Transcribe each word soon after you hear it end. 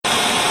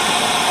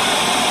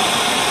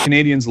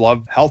Canadians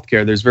love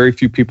healthcare. There's very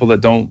few people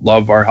that don't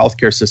love our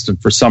healthcare system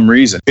for some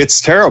reason.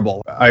 It's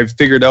terrible. I've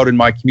figured out in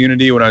my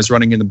community when I was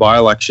running in the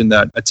by-election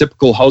that a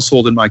typical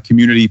household in my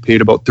community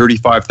paid about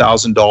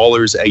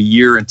 $35,000 a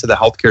year into the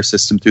healthcare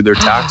system through their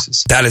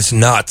taxes. That is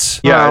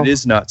nuts. Yeah, wow. It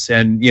is nuts.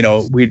 And,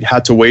 we'd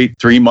had to wait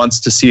 3 months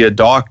to see a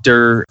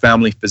doctor,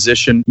 family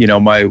physician.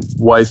 My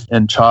wife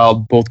and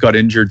child both got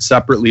injured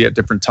separately at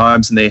different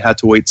times, and they had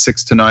to wait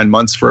 6 to 9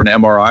 months for an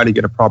MRI to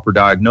get a proper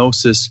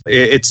diagnosis.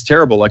 It's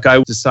terrible. Like,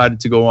 I decided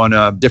to go on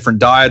a different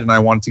diet, and I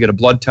wanted to get a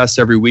blood test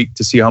every week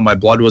to see how my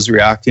blood was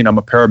reacting. I'm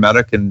a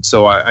paramedic, and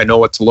so I know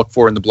what to look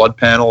for in the blood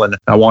panel, and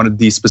I wanted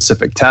these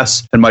specific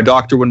tests, and my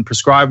doctor wouldn't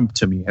prescribe them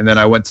to me. And then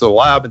I went to the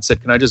lab and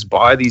said, can I just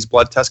buy these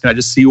blood tests? Can I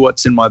just see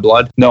what's in my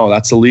blood? No,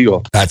 that's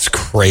illegal. That's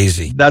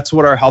crazy. That's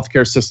what our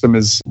healthcare system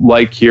is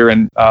like here.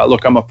 And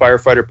look, I'm a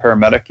firefighter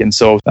paramedic, and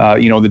so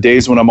the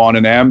days when I'm on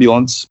an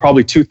ambulance,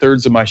 probably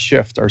 2/3 of my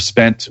shift are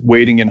spent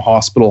waiting in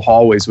hospital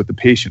hallways with the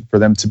patient for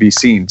them to be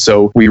seen.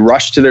 So we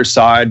rush to their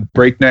side,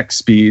 breakneck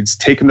speeds,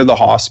 take them to the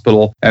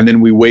hospital, and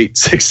then we wait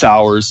 6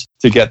 hours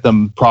to get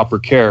them proper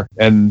care.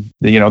 And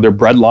they're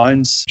bread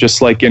lines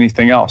just like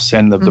anything else,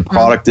 and the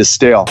product is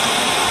stale.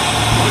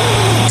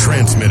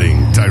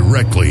 Transmitting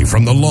directly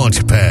from the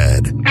launch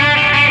pad.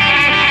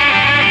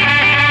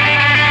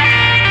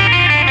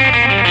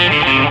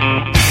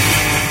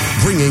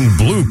 Bringing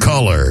blue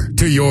collar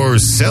to your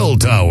cell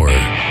tower.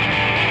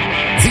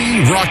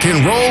 The rock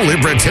and roll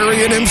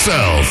libertarian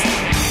himself.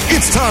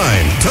 It's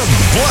time to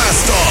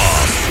blast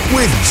off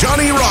with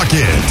Johnny Rocket.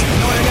 You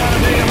know you gotta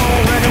dig an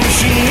old record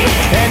machine,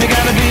 and you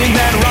gotta dig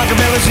that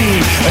rockabilly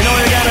scene. You know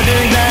you gotta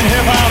dig that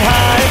hip-hop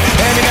high,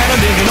 and you gotta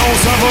dig an old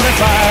Sub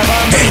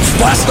 45. Hey, it's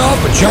Blast Off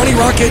with Johnny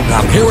Rocket, and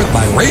I'm here with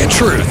my Ray of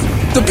Truth,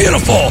 the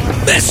beautiful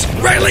Miss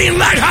Raylene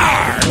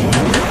Lightheart.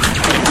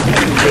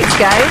 Thanks,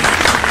 guys.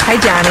 Hi,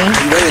 Johnny.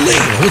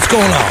 Raylene, what's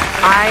going on?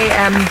 I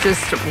am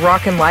just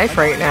rocking life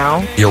right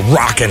now. You're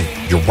rocking.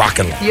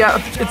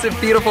 Yeah, it's a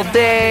beautiful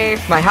day.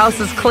 My house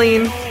is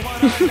clean.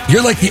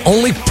 You're like the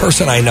only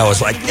person I know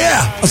is like,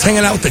 yeah, I was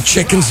hanging out with the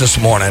chickens this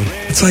morning.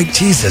 It's like,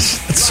 Jesus,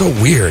 that's so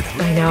weird.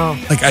 I know.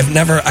 Like, I've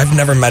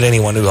never met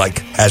anyone who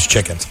has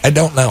chickens. I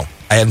don't know.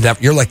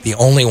 You're like the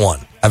only one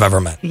I've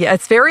ever met. Yeah,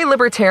 it's very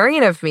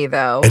libertarian of me,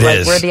 though. It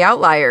is. We're the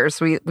outliers.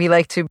 We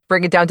like to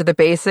bring it down to the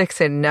basics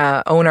and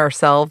own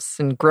ourselves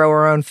and grow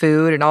our own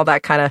food and all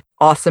that kind of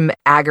awesome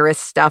agorist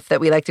stuff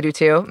that we like to do,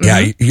 too. Mm-hmm.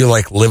 Yeah, you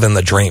like living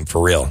the dream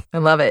for real. I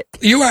love it.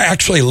 You are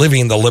actually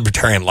living the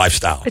libertarian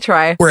lifestyle. I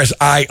try. Whereas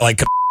I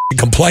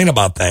complain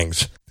about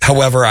things.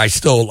 However, I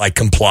still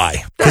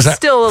comply. That's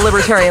still a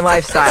libertarian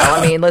lifestyle.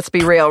 I mean, let's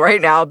be real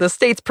right now. The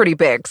state's pretty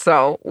big,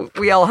 so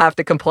we all have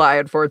to comply,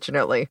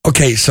 unfortunately.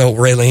 Okay, so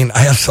Raylene, I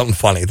have something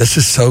funny. This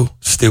is so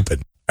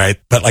stupid, right?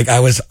 But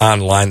I was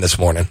online this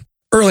morning,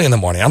 early in the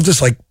morning. I'm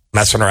just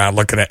messing around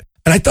looking at,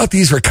 and I thought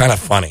these were kind of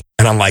funny.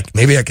 And I'm like,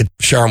 maybe I could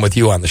share them with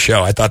you on the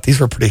show. I thought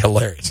these were pretty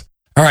hilarious.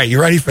 All right,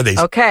 you ready for these?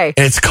 Okay.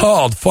 And it's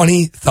called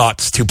Funny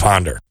Thoughts to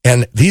Ponder.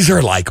 And these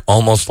are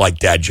almost like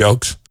dad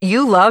jokes.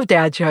 You love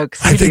dad jokes.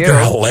 I think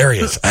they're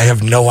hilarious. I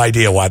have no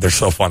idea why they're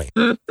so funny.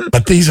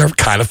 But these are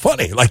kind of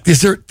funny.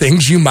 These are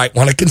things you might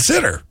want to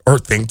consider or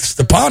things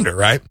to ponder,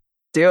 right?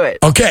 Do it.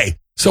 Okay,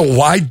 so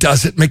why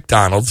doesn't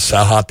McDonald's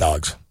sell hot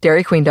dogs?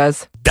 Dairy Queen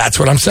does. That's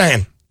what I'm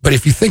saying. But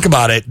if you think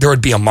about it, there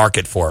would be a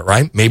market for it,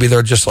 right? Maybe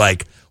they're just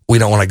we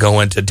don't want to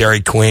go into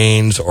Dairy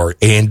Queen's or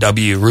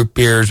A&W root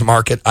beers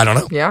market. I don't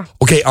know. Yeah.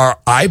 Okay, are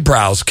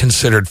eyebrows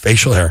considered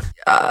facial hair?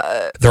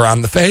 They're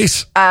on the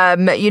face. I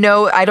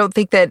don't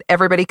think that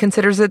everybody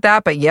considers it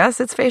that, but yes,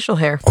 it's facial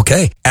hair.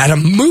 Okay. At a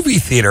movie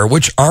theater,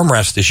 which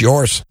armrest is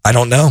yours? I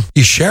don't know.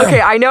 You share them.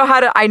 Okay, I know how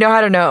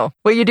to know.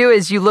 What you do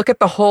is you look at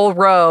the whole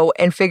row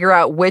and figure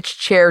out which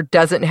chair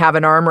doesn't have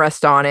an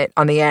armrest on it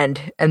on the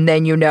end, and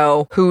then you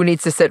know who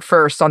needs to sit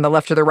first on the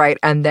left or the right,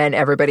 and then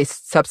everybody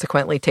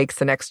subsequently takes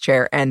the next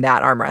chair and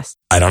that armrest.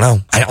 I don't know.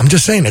 I'm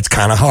just saying it's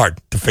kind of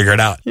hard to figure it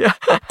out. Yeah.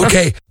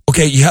 Okay,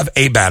 you have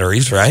A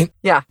batteries, right?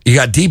 Yeah. You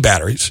got D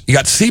batteries. You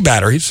got C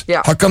batteries.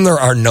 Yeah. How come there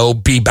are no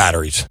B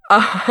batteries?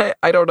 I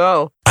don't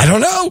know. I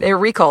don't know. They were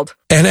recalled.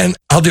 And then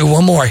I'll do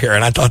one more here,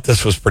 and I thought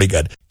this was pretty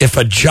good. If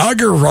a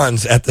jogger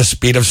runs at the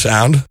speed of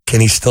sound,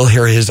 can he still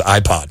hear his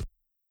iPod?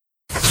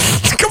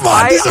 Come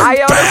on,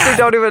 I honestly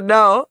don't even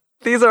know.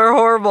 These are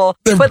horrible.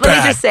 They're but bad.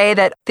 Let me just say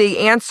that the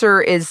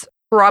answer is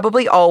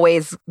probably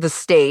always the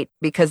state,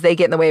 because they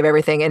get in the way of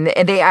everything. And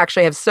they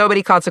actually have so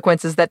many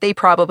consequences that they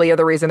probably are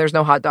the reason there's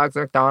no hot dogs at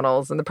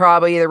McDonald's, and they're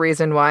probably the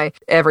reason why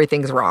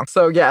everything's wrong.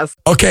 So, yes.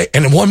 Okay,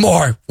 and one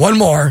more.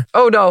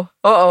 Oh, no.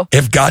 Uh-oh.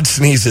 If God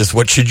sneezes,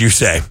 what should you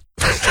say?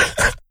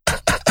 I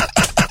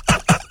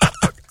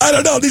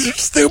don't know. These are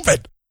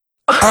stupid.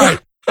 All right.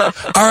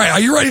 Are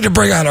you ready to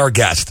bring on our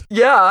guest?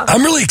 Yeah.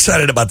 I'm really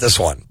excited about this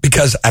one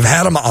because I've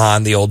had him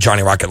on the old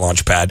Johnny Rocket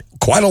Launchpad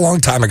quite a long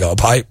time ago,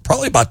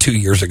 probably about 2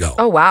 years ago.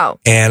 Oh, wow.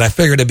 And I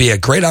figured it'd be a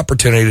great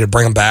opportunity to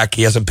bring him back.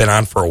 He hasn't been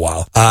on for a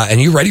while. And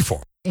you ready for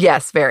him?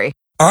 Yes, very.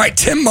 All right,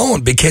 Tim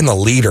Moen became the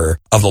leader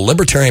of the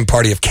Libertarian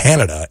Party of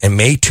Canada in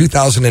May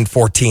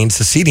 2014,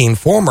 succeeding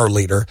former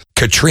leader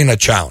Katrina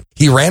Chown.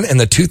 He ran in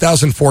the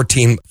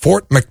 2014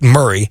 Fort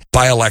McMurray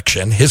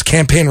by-election. His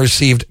campaign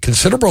received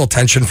considerable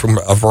attention from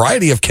a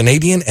variety of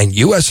Canadian and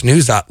U.S.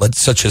 news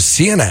outlets such as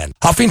CNN,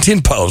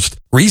 Huffington Post,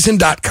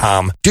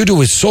 Reason.com, due to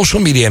his social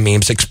media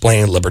memes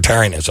explaining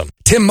libertarianism.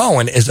 Tim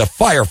Moen is a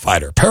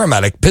firefighter,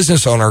 paramedic,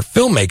 business owner,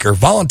 filmmaker,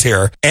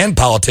 volunteer, and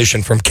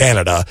politician from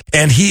Canada,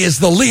 and he is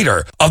the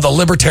leader of the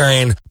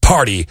Libertarian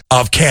Party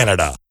of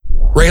Canada.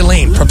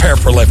 Raylene, prepare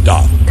for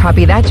liftoff.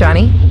 Copy that,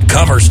 Johnny.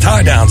 Covers,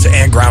 tie-downs,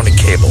 and grounding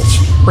cables.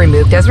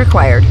 Removed as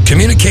required.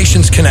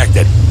 Communications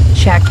connected.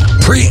 Check.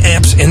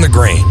 Preamps in the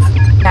green.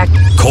 Check.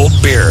 Cold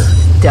beer.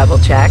 Double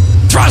check.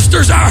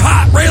 Thrusters are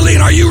hot.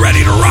 Raylene, are you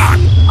ready to rock?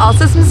 All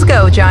systems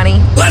go, Johnny.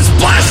 Let's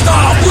blast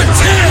off with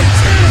Tim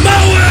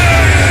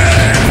Moen!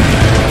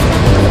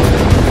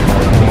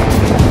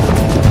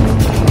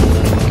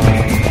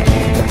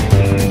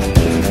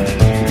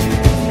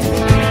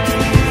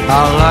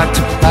 I'd like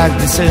to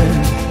pack this in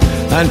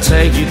and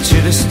take you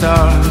to the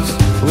stars.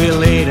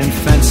 We'll eat in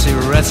fancy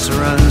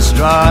restaurants,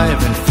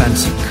 drive in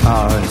fancy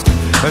cars.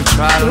 We'll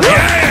try to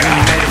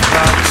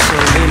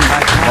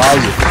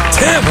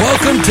Tim,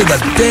 welcome to the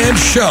damn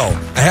show.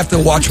 I have to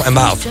watch my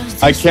mouth.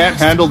 I can't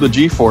handle the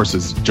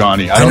G-forces,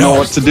 Johnny. I don't know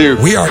what to do.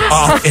 We are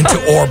off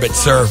into orbit,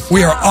 sir.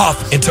 We are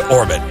off into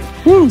orbit.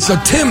 Woo. So,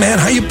 Tim, man,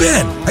 how you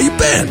been?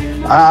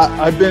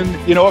 I've been,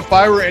 if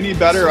I were any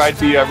better, I'd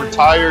be a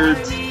retired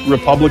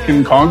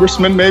Republican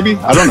congressman, maybe.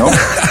 I don't know.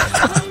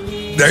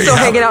 There you Still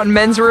go. hanging out in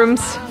men's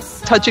rooms,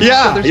 touching each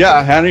other's.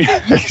 Yeah, Hanny.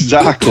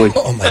 Exactly.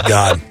 Oh,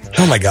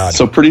 my God.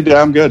 So pretty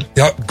damn good.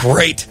 Yeah,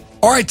 great.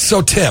 All right,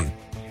 so, Tim,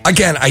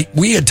 again,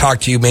 we had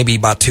talked to you maybe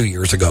about 2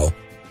 years ago,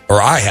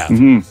 or I have,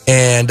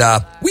 and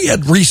we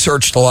had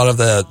researched a lot of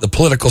the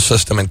political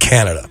system in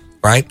Canada,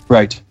 right?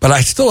 Right. But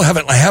I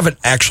haven't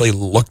actually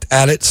looked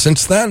at it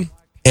since then,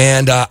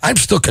 and I'm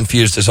still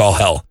confused as all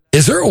hell.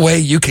 Is there a way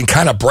you can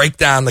kind of break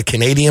down the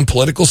Canadian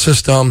political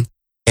system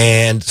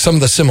and some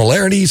of the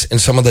similarities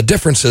and some of the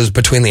differences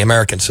between the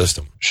American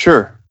system?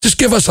 Sure. Just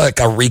give us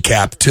like a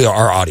recap to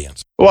our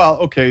audience. Well,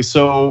 okay.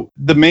 So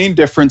the main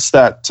difference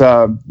that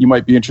you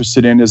might be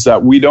interested in is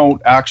that we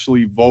don't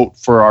actually vote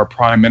for our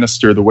prime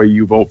minister the way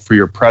you vote for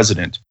your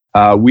president.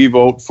 We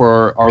vote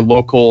for our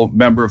local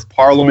member of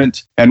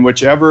parliament, and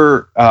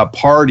whichever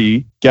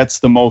party gets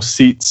the most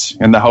seats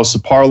in the House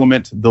of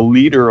Parliament, the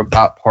leader of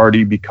that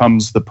party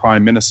becomes the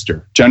prime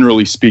minister,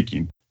 generally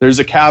speaking. There's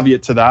a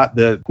caveat to that.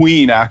 The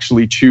Queen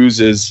actually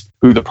chooses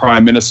who the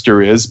prime minister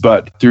is,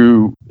 but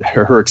through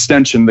her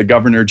extension, the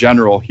governor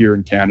general here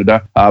in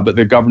Canada. But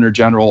the governor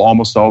general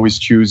almost always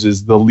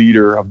chooses the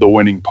leader of the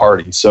winning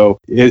party. So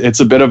it's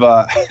a bit of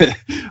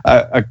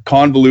a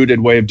convoluted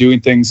way of doing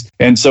things.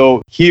 And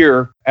so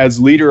here, as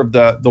leader of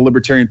the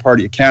Libertarian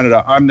Party of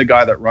Canada, I'm the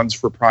guy that runs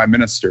for prime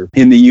minister.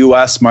 In the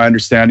US, my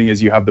understanding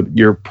is you have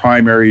your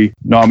primary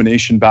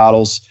nomination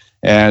battles,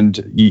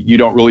 and you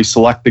don't really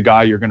select the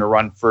guy you're going to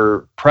run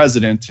for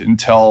president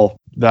until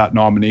that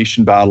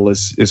nomination battle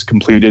is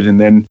completed. And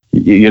then,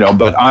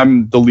 but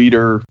I'm the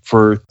leader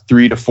for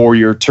 3 to 4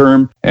 year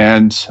term,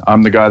 and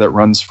I'm the guy that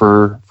runs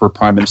for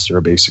prime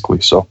minister, basically.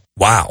 So.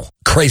 Wow.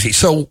 Crazy.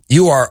 So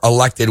you are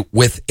elected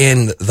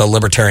within the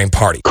Libertarian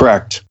Party.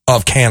 Correct.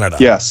 Of Canada.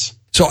 Yes.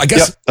 So I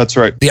guess that's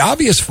right. The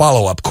obvious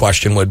follow-up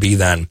question would be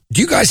then, do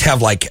you guys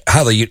have like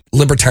how the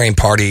Libertarian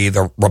Party,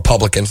 the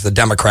Republicans, the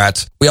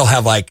Democrats, we all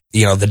have like,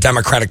 the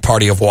Democratic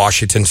Party of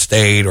Washington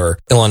State or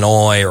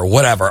Illinois or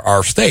whatever,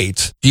 our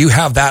states. Do you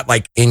have that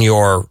like in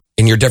your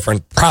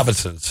different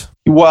provinces?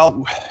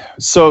 Well,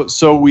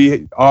 so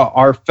we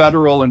our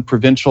federal and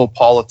provincial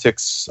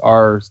politics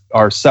are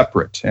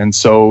separate. And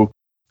so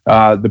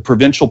the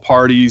provincial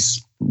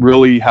parties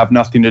really have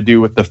nothing to do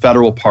with the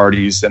federal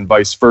parties and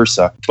vice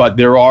versa. But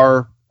there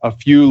are a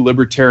few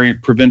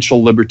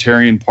provincial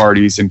libertarian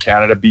parties in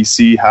Canada.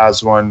 BC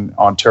has one,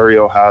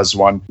 Ontario has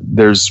one.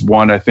 There's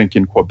one, I think,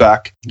 in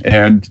Quebec,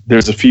 and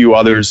there's a few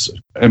others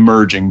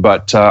emerging.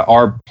 But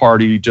our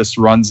party just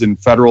runs in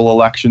federal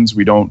elections.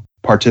 We don't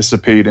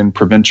participate in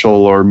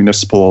provincial or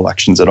municipal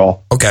elections at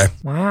all. Okay.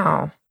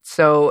 Wow.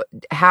 So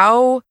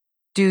how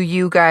do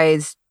you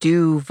guys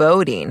do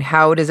voting?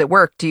 How does it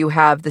work? Do you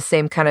have the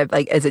same kind of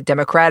is it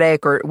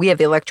democratic, or we have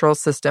the electoral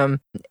system?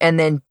 And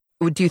then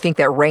do you think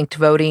that ranked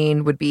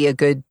voting would be a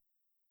good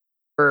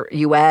for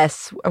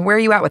US? Where are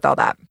you at with all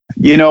that?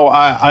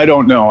 I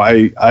don't know.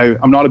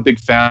 I'm not a big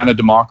fan of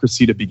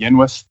democracy to begin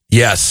with.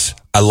 Yes,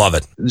 I love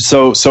it.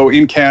 So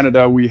in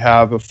Canada, we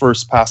have a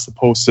first past the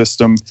post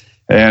system,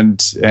 and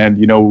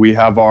we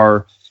have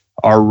our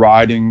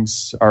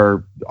ridings,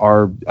 our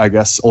I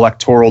guess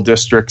electoral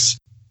districts.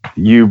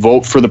 You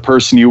vote for the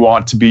person you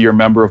want to be your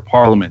member of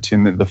parliament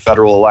in the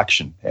federal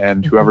election,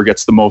 and whoever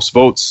gets the most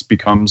votes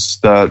becomes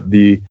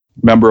the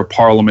member of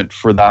parliament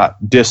for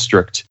that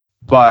district.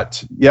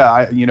 But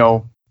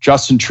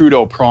Justin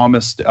Trudeau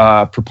promised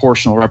a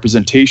proportional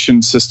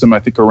representation system, I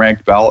think a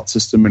ranked ballot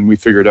system, and we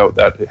figured out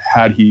that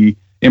had he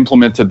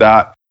implemented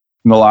that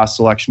in the last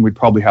election, we'd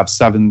probably have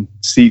 7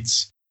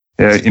 seats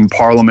in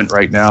parliament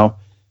right now.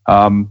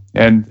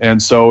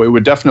 And so it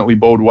would definitely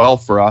bode well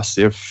for us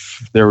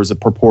if there was a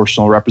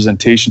proportional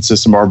representation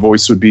system. Our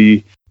voice would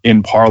be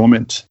in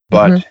Parliament.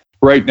 But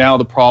right now,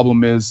 the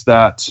problem is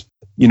that,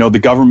 the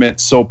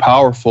government's so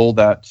powerful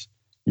that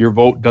your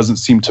vote doesn't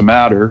seem to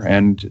matter.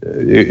 And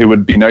it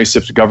would be nice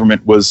if the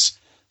government was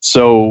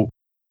so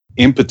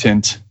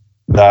impotent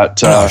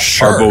that our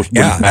vote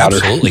wouldn't matter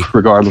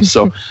regardless.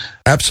 So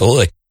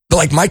absolutely. But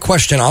like my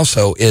question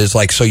also is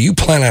like, so you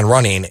plan on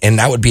running, and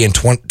that would be in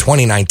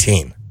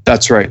 2019.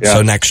 That's right. Yeah.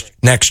 So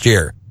next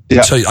year.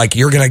 Yeah. So like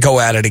you're going to go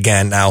at it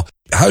again. Now,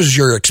 how's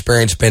your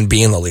experience been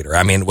being the leader?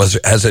 I mean,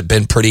 has it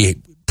been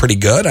pretty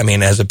good? I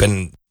mean, has it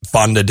been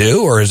fun to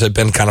do, or has it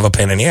been kind of a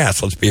pain in the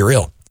ass? Let's be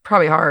real.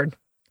 Probably hard.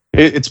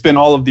 It's been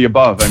all of the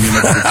above. I mean,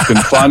 it's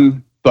been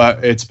fun,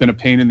 but it's been a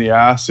pain in the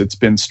ass. It's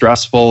been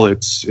stressful.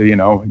 It's,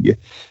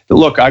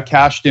 look, I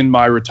cashed in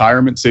my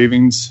retirement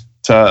savings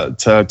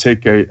to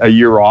take a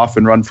year off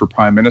and run for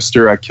prime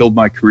minister. I killed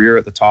my career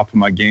at the top of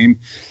my game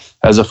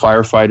as a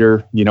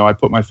firefighter. I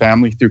put my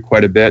family through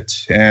quite a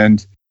bit,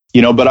 and,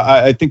 but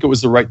I think it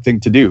was the right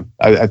thing to do.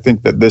 I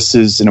think that this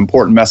is an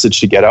important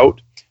message to get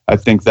out. I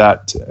think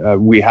that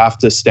we have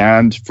to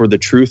stand for the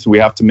truth. We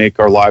have to make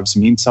our lives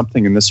mean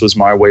something. And this was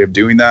my way of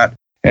doing that.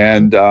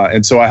 And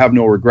so I have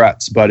no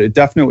regrets, but it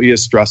definitely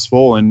is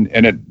stressful, and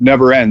it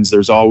never ends.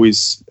 There's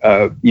always,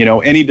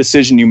 any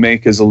decision you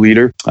make as a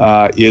leader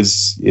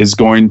is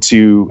going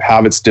to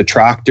have its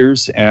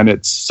detractors and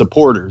its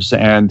supporters,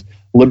 and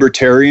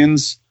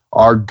libertarians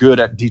are good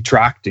at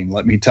detracting,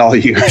 let me tell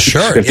you.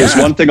 Sure. If there's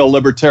one thing a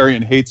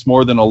libertarian hates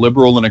more than a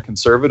liberal and a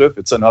conservative,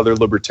 it's another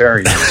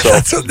libertarian. So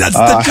that's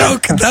the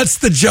joke. That's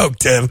the joke,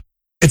 Tim.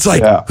 It's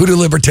like, who do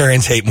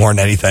libertarians hate more than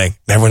anything?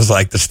 And everyone's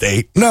like, the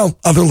state. No,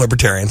 other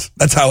libertarians.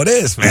 That's how it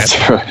is, man.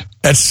 That's right.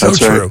 That's so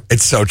true. Right.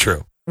 It's so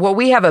true. What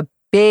we have a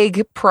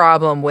big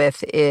problem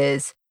with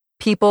is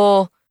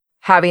people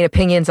having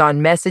opinions on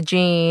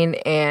messaging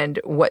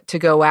and what to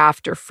go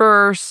after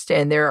first.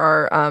 And there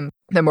are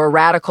the more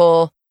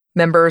radical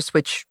members,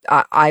 which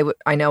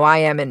I know I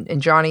am and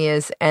Johnny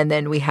is. And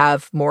then we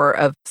have more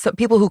of some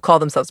people who call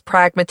themselves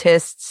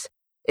pragmatists.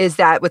 Is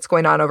that what's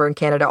going on over in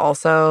Canada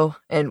also?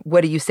 And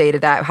what do you say to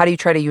that? How do you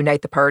try to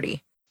unite the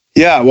party?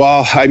 Yeah,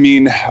 well, I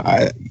mean,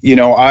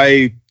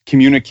 I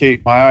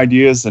communicate my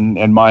ideas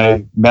and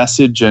my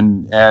message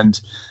and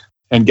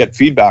get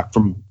feedback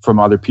from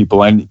other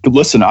people. And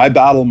listen, I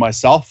battle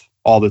myself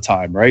all the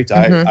time, right?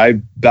 Mm-hmm. I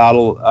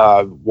battle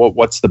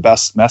what's the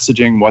best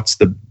messaging, what's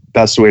the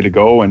best way to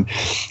go. And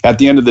at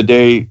the end of the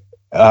day,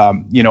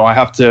 I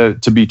have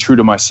to be true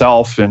to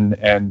myself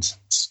and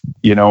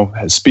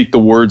speak the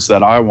words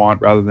that I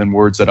want rather than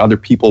words that other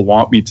people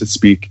want me to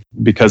speak,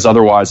 because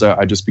otherwise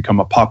I just become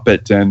a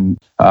puppet and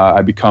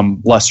I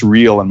become less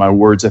real, and my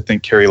words, I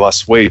think, carry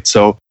less weight.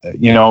 So,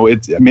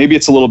 maybe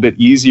it's a little bit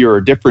easier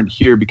or different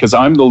here because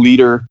I'm the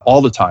leader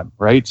all the time,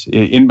 right?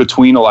 In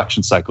between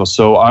election cycles.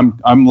 So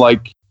I'm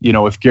like,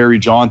 if Gary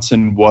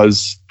Johnson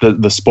was the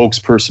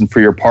spokesperson for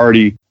your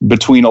party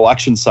between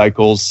election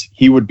cycles,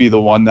 he would be the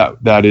one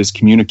that is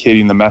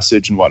communicating the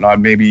message and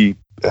whatnot. Maybe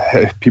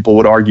people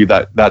would argue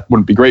that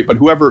wouldn't be great, but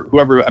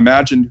whoever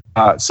imagined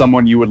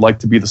someone you would like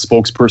to be the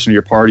spokesperson of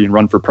your party and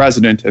run for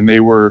president, and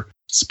they were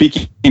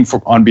speaking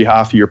on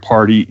behalf of your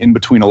party in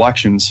between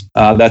elections,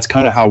 that's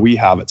kind of how we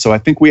have it. So I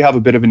think we have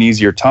a bit of an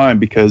easier time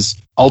because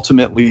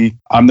ultimately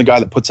I'm the guy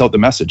that puts out the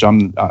message.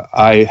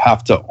 I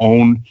have to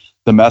own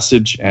the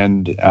message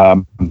and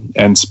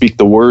speak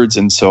the words.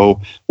 And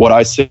so what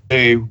I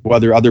say,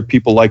 whether other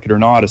people like it or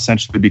not,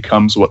 essentially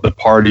becomes what the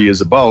party is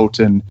about.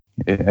 And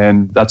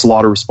that's a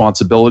lot of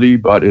responsibility,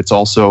 but it's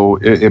also,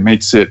 it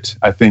makes it,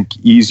 I think,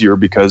 easier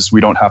because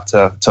we don't have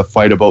to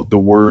fight about the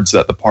words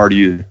that the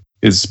party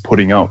is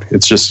putting out.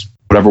 It's just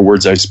whatever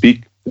words I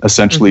speak,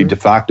 essentially de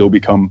facto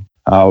become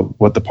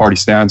what the party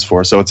stands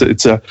for. So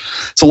it's a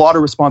lot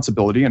of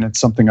responsibility, and it's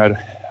something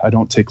I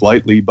don't take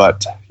lightly,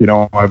 but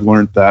I've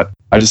learned that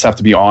I just have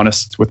to be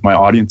honest with my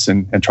audience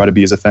and try to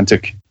be as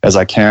authentic as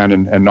I can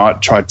and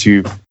not try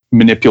to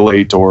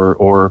manipulate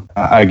or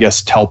I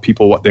guess tell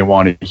people what they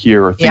want to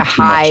hear or think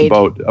too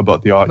much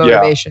about the audience.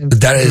 Motivation. Yeah.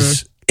 That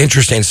is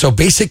interesting. So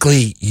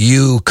basically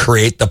you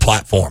create the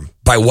platform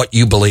by what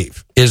you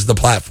believe is the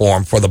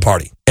platform for the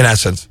party, in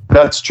essence.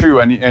 That's true.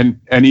 And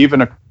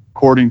even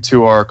according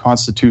to our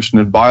constitution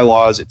and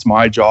bylaws, it's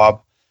my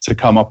job to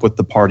come up with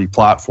the party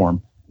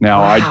platform.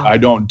 Now, wow. I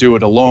don't do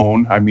it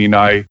alone. I mean,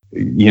 I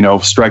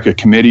strike a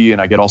committee and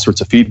I get all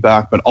sorts of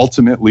feedback, but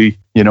ultimately,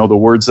 the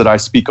words that I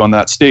speak on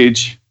that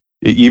stage,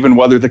 even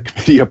whether the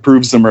committee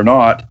approves them or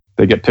not,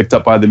 they get picked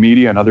up by the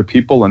media and other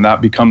people, and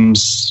that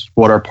becomes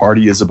what our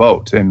party is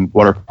about and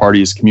what our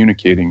party is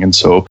communicating. And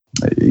so,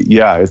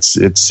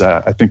 it's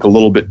I think a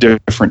little bit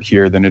different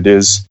here than it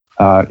is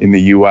in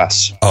the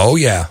U.S. Oh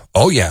yeah.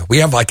 We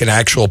have like an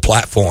actual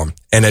platform,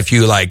 and if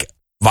you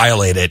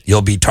violate it,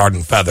 you'll be tarred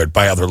and feathered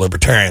by other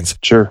libertarians.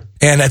 Sure.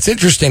 And that's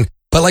interesting.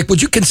 But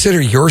would you consider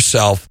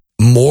yourself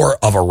more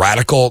of a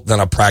radical than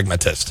a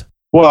pragmatist?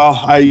 Well,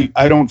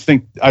 I don't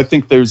think, I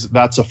think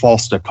that's a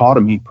false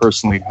dichotomy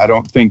personally. I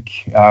don't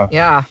think,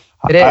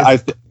 it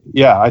is.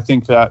 I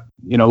think that,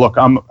 look,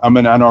 I'm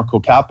an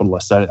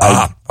anarcho-capitalist.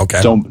 Okay.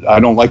 I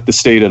don't like the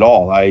state at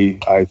all.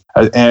 I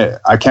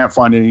can't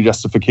find any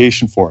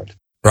justification for it.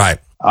 Right.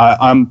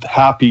 I'm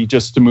happy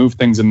just to move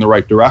things in the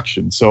right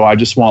direction. So I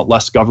just want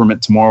less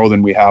government tomorrow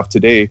than we have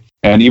today.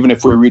 And even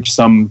if we reach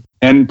some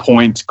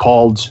endpoint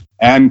called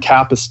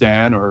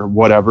Ancapistan or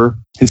whatever,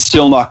 it's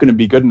still not going to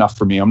be good enough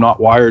for me. I'm not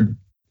wired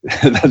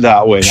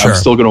that way. Sure. I'm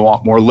still going to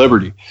want more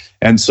liberty.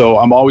 And so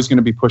I'm always going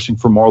to be pushing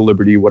for more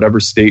liberty, whatever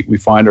state we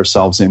find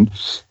ourselves in.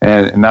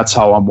 And that's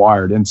how I'm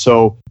wired. And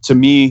so to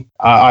me,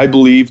 I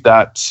believe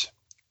that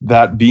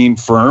being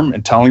firm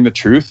and telling the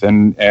truth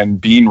and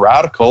being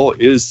radical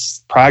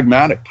is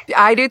pragmatic.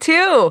 I do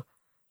too.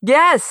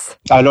 Yes.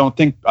 I don't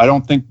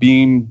think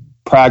being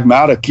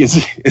pragmatic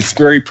is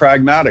very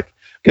pragmatic.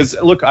 Because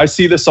look, I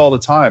see this all the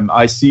time.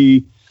 I'm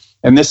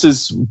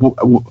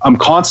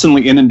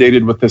constantly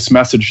inundated with this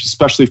message,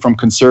 especially from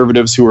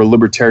conservatives who are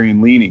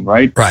libertarian leaning,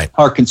 right? Right.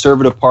 Our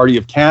Conservative Party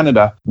of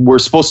Canada, we're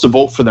supposed to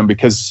vote for them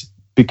because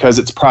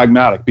it's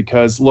pragmatic.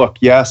 Because look,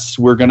 yes,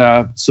 we're going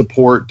to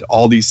support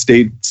all these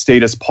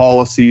statist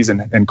policies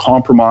and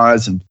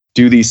compromise and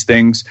do these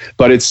things,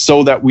 but it's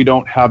so that we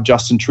don't have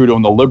Justin Trudeau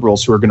and the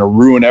Liberals who are going to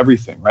ruin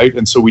everything, right?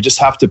 And so we just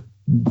have to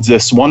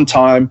this one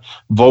time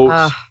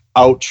vote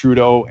out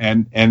Trudeau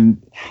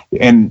and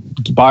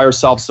buy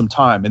ourselves some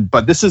time.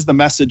 But this is the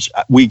message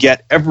we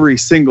get every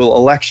single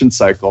election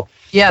cycle.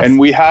 Yes. And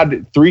we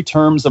had 3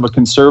 terms of a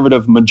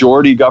conservative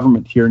majority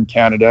government here in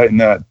Canada in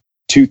the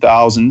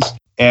 2000s.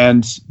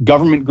 And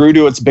government grew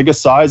to its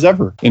biggest size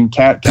ever in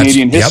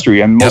Canadian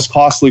history and most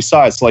costly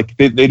size. Like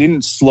they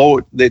didn't slow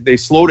it. They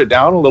slowed it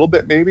down a little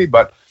bit maybe,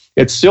 but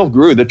it still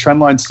grew. The trend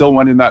line still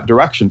went in that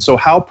direction. So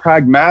how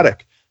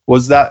pragmatic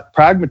was that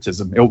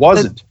pragmatism? It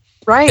wasn't.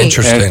 Right.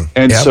 Interesting.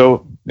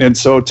 And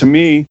so to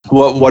me,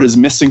 what is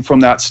missing from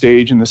that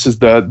stage, and this is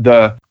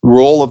the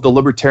role of the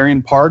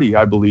Libertarian Party,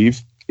 I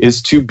believe,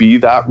 is to be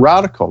that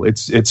radical.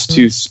 It's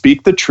to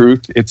speak the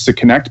truth. It's to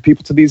connect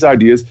people to these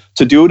ideas,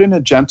 to do it in a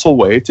gentle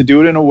way, to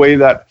do it in a way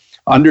that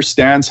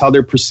understands how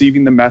they're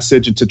perceiving the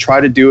message, and to try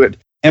to do it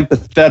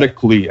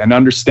empathetically and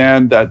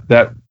understand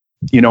that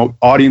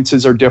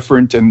audiences are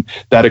different and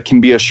that it can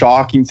be a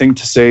shocking thing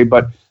to say,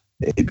 but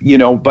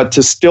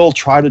to still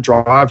try to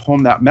drive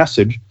home that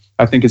message,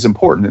 I think is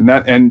important.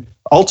 And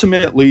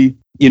ultimately,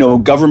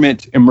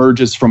 government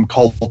emerges from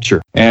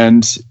culture,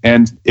 and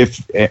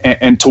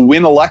to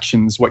win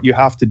elections, what you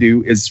have to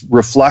do is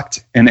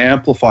reflect and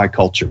amplify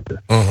culture.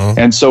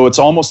 And so it's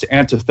almost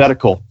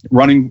antithetical.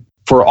 Running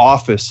for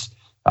office,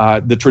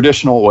 the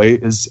traditional way,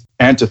 is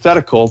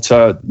antithetical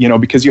to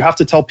because you have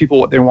to tell people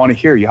what they want to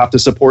hear. You have to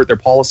support their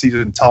policies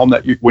and tell them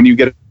that when you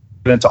get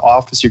into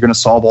office, you're going to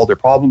solve all their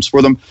problems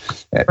for them.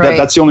 Right.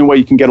 That's the only way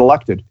you can get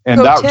elected. And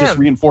that just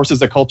reinforces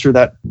the culture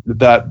that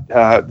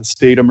the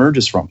state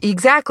emerges from.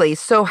 Exactly.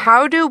 So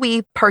how do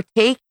we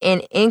partake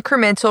in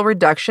incremental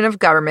reduction of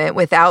government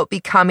without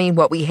becoming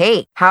what we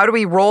hate? How do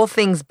we roll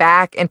things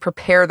back and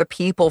prepare the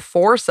people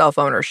for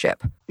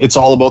self-ownership? It's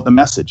all about the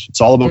message.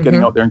 It's all about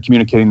getting out there and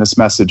communicating this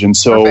message. And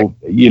so,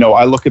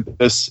 I look at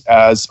this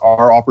as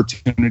our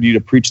opportunity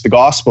to preach the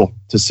gospel,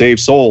 to save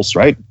souls,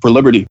 right? For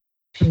liberty.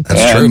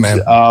 That's true, man.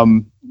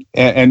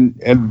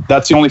 And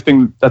that's the only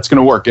thing that's going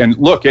to work. And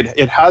look,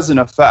 it has an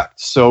effect.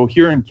 So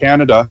here in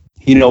Canada,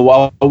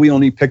 while we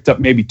only picked up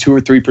maybe 2 or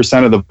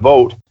 3% of the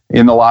vote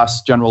in the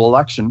last general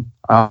election,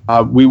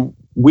 we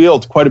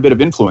wield quite a bit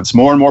of influence.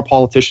 More and more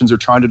politicians are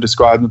trying to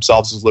describe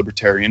themselves as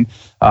libertarian.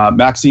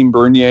 Maxime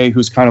Bernier,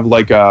 who's kind of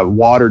like a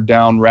watered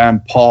down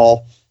Rand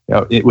Paul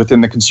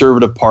within the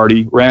Conservative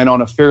Party, ran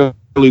on a fairly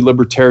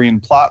libertarian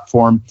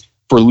platform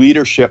for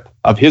leadership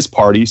of his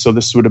party. So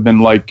this would have been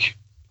like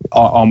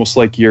almost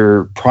like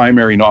your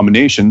primary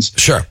nominations.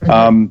 Sure.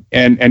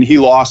 And he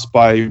lost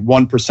by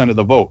 1% of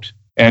the vote.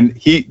 And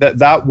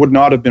that would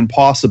not have been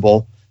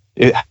possible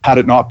had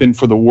it not been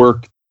for the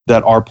work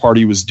that our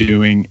party was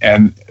doing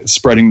and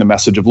spreading the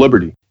message of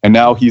liberty. And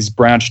now he's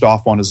branched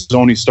off on his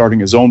own. He's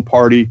starting his own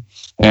party.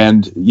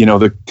 And,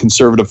 the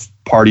Conservative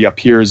Party up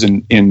here is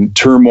in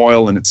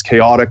turmoil and it's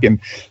chaotic.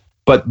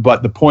 But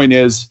the point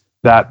is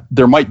that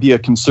there might be a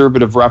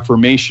conservative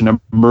reformation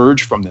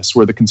emerge from this,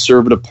 where the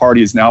Conservative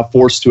Party is now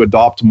forced to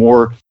adopt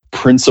more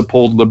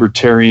principled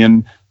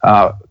libertarian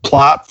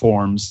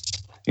platforms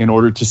in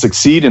order to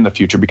succeed in the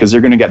future, because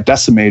they're going to get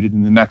decimated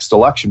in the next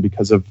election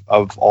because of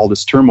all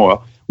this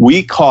turmoil.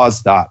 We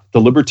caused that. The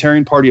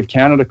Libertarian Party of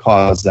Canada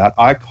caused that.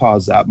 I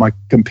caused that. My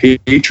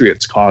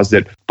compatriots caused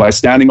it by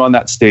standing on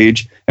that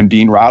stage and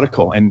being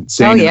radical and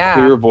saying in a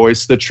clear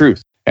voice the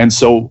truth. And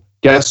so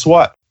guess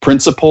what?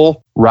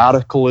 Principle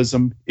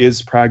radicalism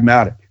is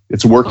pragmatic.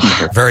 It's working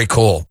here. Very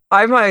cool.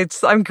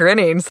 I'm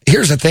grinning.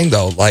 Here's the thing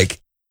though,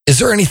 is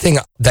there anything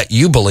that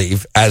you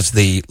believe as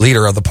the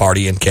leader of the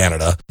party in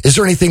Canada? Is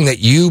there anything that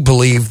you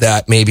believe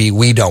that maybe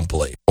we don't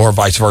believe, or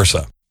vice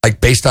versa? Like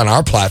based on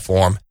our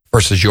platform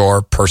versus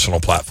your personal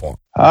platform?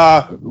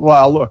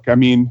 Well, look,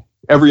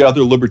 every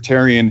other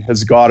libertarian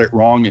has got it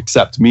wrong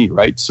except me,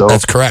 right? So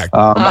that's correct.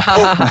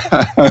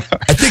 I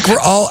think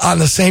we're all on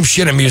the same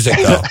shit of music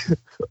though.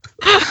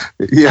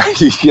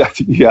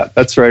 Yeah,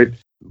 that's right.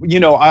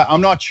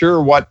 I'm not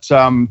sure what.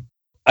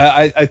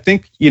 I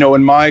think,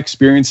 in my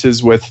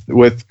experiences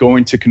with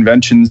going to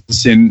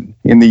conventions in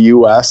the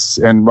U.S.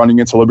 and running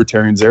into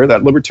libertarians there,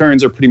 that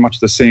libertarians are pretty much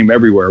the same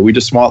everywhere. We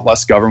just want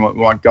less government.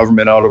 We want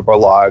government out of our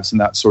lives and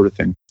that sort of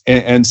thing.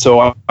 And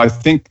so I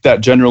think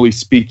that generally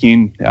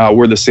speaking,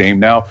 we're the same.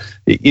 Now,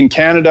 in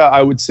Canada,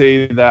 I would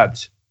say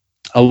that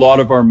a lot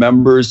of our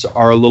members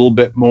are a little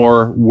bit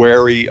more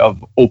wary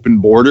of open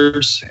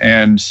borders.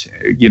 And,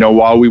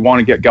 while we want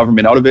to get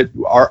government out of it,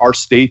 our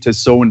state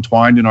is so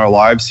entwined in our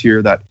lives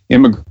here that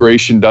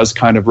immigration does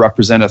kind of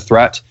represent a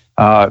threat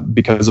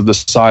because of the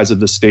size of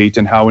the state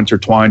and how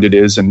intertwined it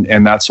is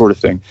and that sort of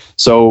thing.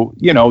 So,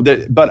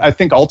 but I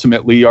think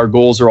ultimately our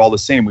goals are all the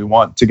same. We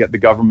want to get the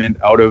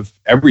government out of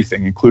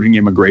everything, including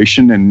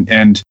immigration.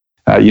 And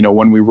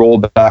when we roll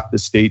back the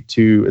state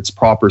to its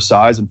proper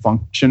size and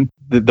function,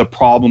 the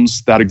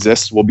problems that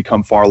exist will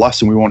become far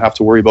less and we won't have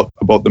to worry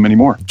about them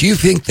anymore. Do you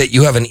think that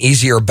you have an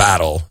easier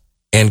battle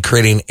in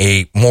creating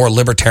a more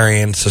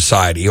libertarian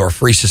society or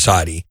free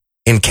society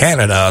in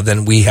Canada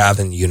than we have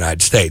in the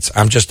United States?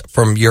 I'm just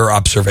from your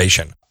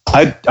observation.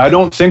 I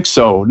don't think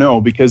so,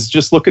 no, because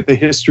just look at the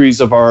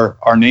histories of our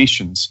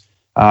nations.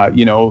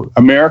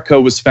 America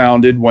was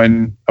founded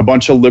when a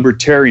bunch of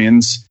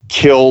libertarians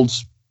killed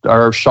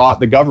or shot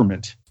the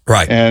government.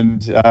 Right.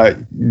 And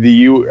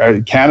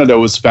Canada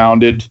was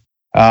founded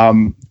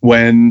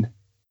when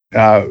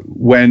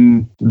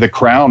the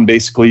Crown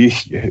basically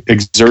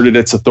exerted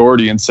its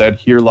authority and said,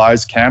 "Here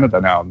lies Canada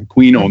now, and the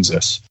Queen owns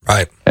this."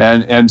 Right.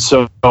 And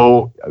so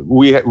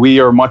we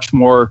are much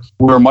more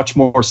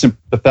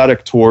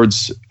sympathetic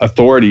towards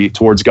authority,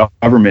 towards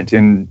government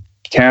in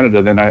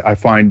Canada than I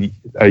find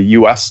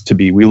U.S. to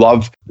be. We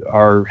love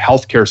our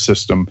healthcare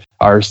system,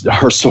 our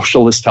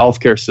socialist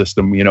healthcare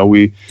system. We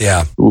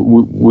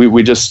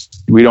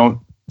don't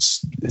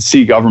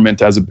see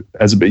government as a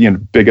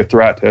big a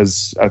threat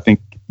as I think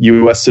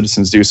U.S.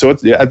 citizens do. So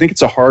I think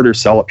it's a harder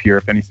sell up here,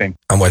 if anything.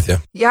 I'm with you.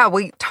 Yeah,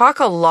 we talk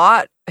a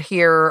lot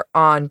here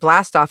on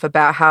Blast Off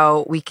about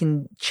how we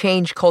can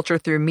change culture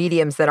through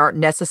mediums that aren't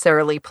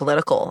necessarily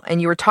political.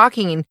 And you were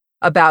talking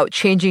about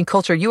changing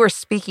culture. You were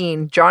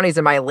speaking Johnny's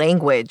in my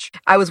language.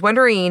 I was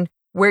wondering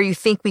where you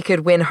think we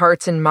could win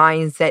hearts and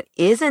minds that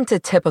isn't a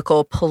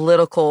typical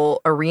political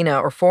arena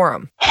or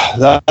forum.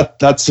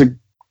 That's a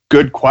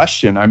good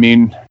question. I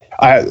mean,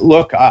 I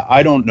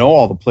don't know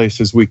all the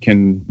places we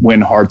can win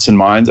hearts and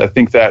minds. I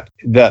think that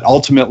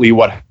ultimately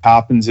what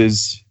happens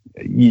is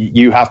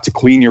you have to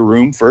clean your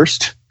room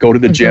first, go to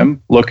the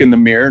gym, look in the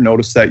mirror,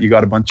 notice that you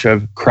got a bunch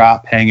of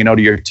crap hanging out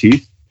of your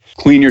teeth,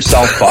 clean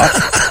yourself up.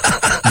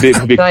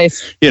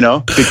 Nice.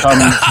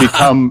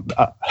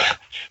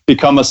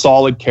 Become a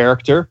solid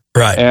character,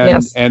 right?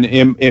 And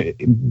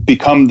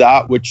become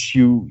that which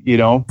you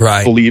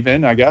believe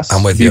in. I guess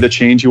I'm with be you. The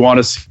change you want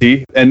to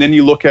see, and then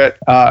you look at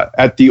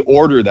the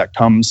order that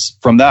comes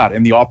from that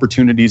and the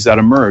opportunities that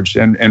emerged.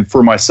 And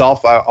for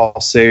myself,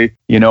 I'll say,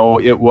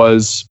 it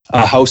was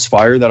a house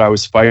fire that I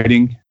was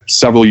fighting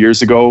several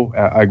years ago.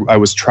 I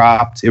was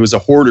trapped. It was a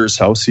hoarder's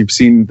house. You've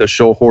seen the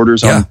show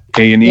Hoarders on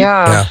A&E.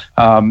 Yeah.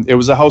 It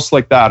was a house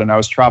like that, and I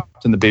was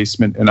trapped in the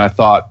basement. And I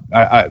thought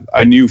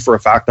I knew for a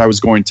fact I was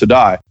going to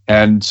die.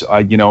 And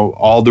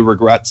all the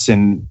regrets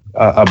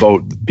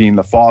about being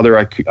the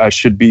father I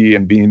should be,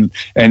 and being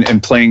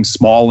and playing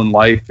small in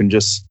life, and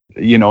just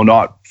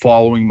not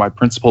following my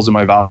principles and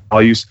my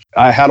values.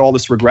 I had all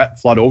this regret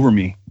flood over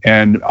me.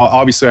 And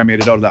obviously I made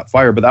it out of that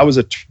fire, but that was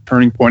a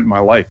turning point in my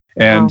life.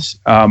 And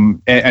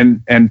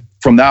and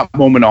from that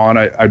moment on,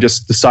 I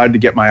just decided to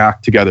get my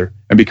act together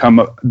and become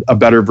a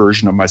better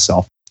version of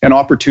myself. And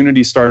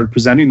opportunities started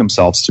presenting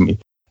themselves to me.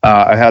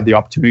 I had the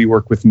opportunity to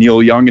work with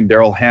Neil Young and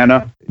Daryl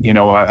Hannah.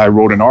 I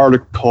wrote an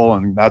article,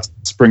 and that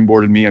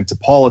springboarded me into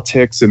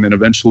politics, and then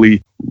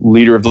eventually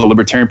leader of the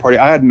Libertarian Party.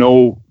 I had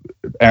no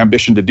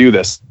ambition to do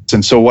this.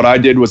 And so what I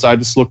did was I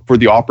just looked for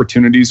the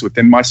opportunities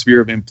within my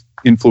sphere of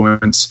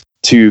influence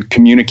to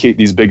communicate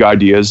these big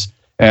ideas,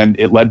 and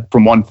it led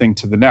from one thing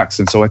to the next.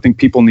 And so I think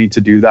people need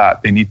to do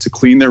that. They need to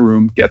clean their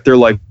room, get their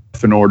life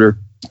in order,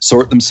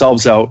 sort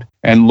themselves out,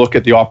 and look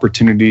at the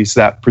opportunities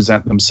that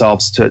present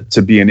themselves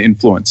to be an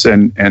influence.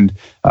 And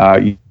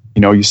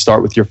you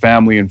start with your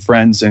family and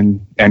friends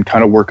and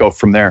kind of work out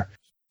from there.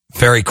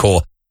 Very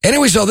cool.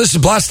 Anyway, so this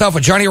is Blast Off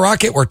with Johnny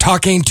Rocket. We're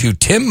talking to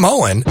Tim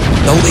Moen,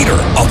 the leader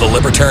of the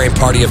Libertarian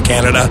Party of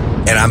Canada.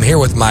 And I'm here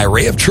with my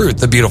ray of truth,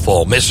 the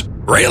beautiful Miss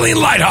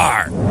Raylene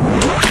Lightheart.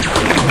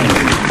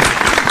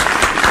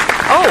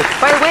 Oh,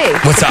 by the way,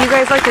 What's if up? you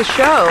guys like the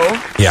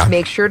show,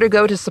 make sure to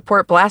go to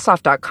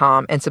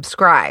supportblastoff.com and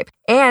subscribe.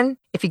 And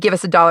if you give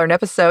us $1 an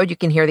episode, you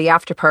can hear the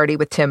after party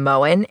with Tim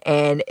Moen.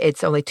 And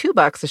it's only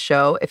 $2 a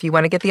show if you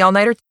want to get the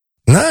all-nighter.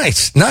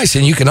 Nice.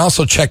 And you can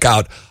also check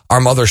out our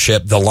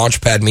mothership,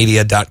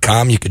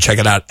 thelaunchpadmedia.com. You can check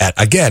it out at,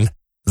 again,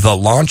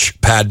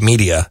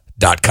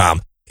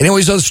 thelaunchpadmedia.com.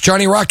 Anyways, this is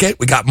Johnny Rocket.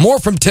 We got more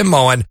from Tim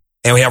Moen,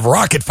 and we have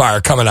Rocket Fire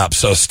coming up.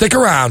 So stick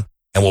around,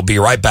 and we'll be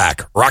right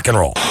back. Rock and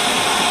roll.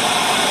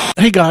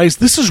 Hey guys,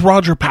 this is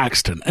Roger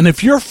Paxton, and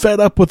if you're fed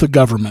up with the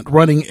government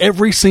running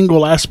every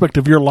single aspect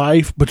of your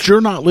life, but you're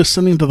not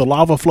listening to the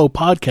Lava Flow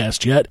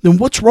podcast yet, then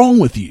what's wrong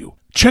with you?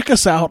 Check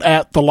us out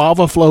at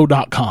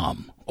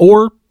thelavaflow.com,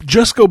 or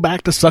just go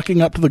back to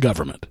sucking up to the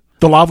government.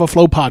 The Lava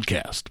Flow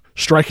podcast,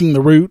 striking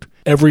the root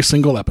every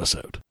single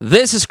episode.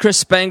 This is Chris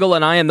Spangle,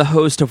 and I am the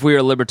host of We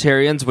Are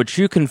Libertarians, which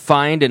you can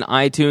find in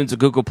iTunes,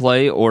 Google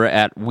Play, or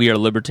at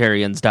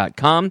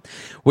wearelibertarians.com.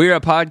 We are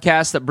a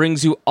podcast that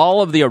brings you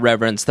all of the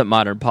irreverence that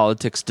modern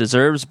politics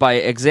deserves by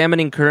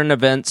examining current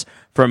events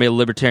from a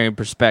libertarian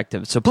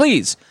perspective. So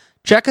please,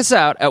 check us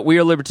out at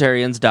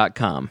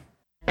wearelibertarians.com.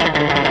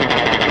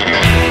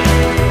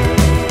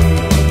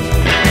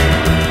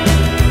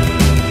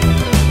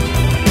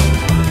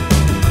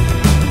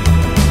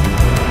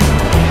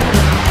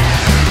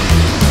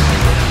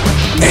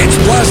 It's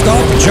Blast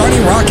Off with Johnny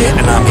Rocket,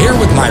 and I'm here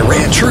with my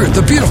Rad Truth,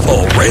 the beautiful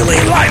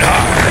Raylene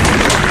Lightheart.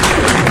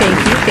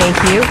 Thank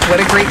you. What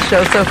a great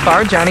show so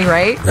far, Johnny,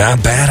 right? Yeah,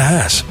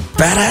 badass.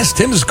 Badass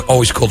Tim is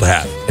always cool to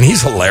have, and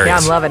he's hilarious. Yeah,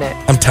 I'm loving it.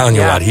 I'm telling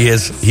you what, he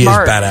is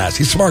badass.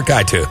 He's a smart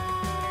guy, too.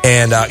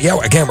 And,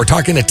 again, we're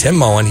talking to Tim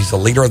Moen. He's the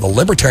leader of the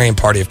Libertarian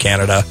Party of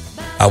Canada.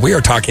 We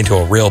are talking to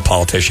a real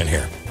politician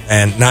here,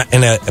 and not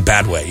in a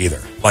bad way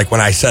either. Like,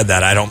 when I said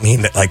that, I don't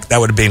mean that, like, that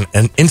would have been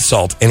an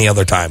insult any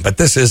other time. But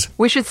this is...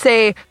 We should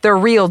say the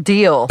real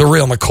deal. The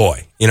real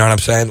McCoy. You know what I'm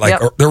saying? Like,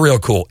 they're real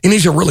cool. And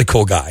he's a really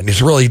cool guy. And he's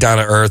really down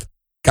to earth.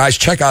 Guys,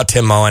 check out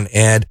Tim Moen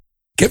and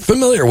get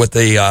familiar with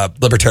the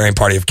Libertarian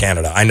Party of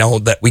Canada. I know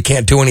that we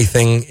can't do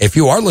anything. If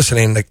you are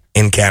listening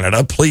in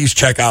Canada, please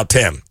check out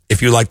Tim.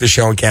 If you like the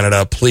show in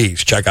Canada,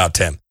 please check out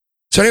Tim.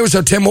 So anyway,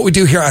 Tim, what we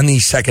do here on the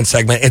second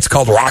segment, it's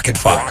called Rocket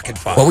Fire.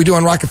 What we do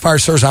on Rocket Fire,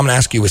 sir, is I'm going to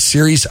ask you a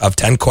series of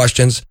 10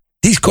 questions.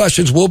 These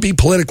questions will be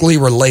politically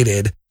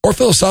related or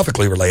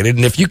philosophically related,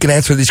 and if you can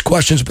answer these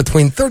questions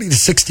between 30 to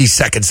 60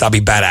 seconds, I'll be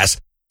badass.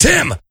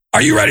 Tim,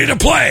 are you ready to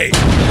play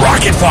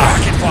Rocket Fire?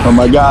 Oh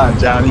my God,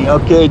 Johnny.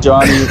 Okay,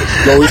 Johnny,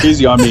 go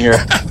easy on me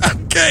here.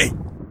 Okay,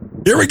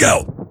 here we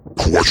go.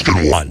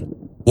 Question 1.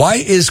 Why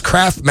is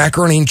Kraft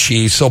macaroni and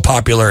cheese so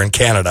popular in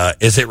Canada?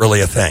 Is it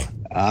really a thing?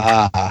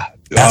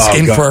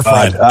 Asking for a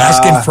friend.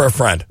 Asking for a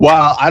friend.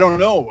 Well, I don't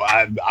know.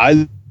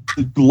 I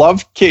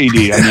love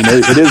KD. I mean,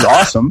 it is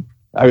awesome.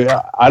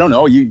 I don't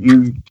know.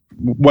 You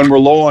when we're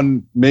low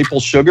on maple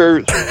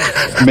sugar,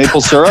 maple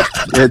syrup,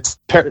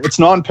 it's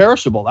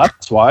non-perishable.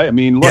 That's why. I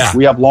mean, look,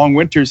 we have long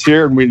winters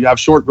here and we have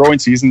short growing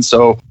seasons,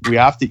 so we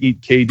have to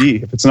eat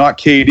KD. If it's not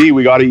KD,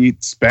 we got to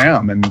eat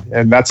Spam,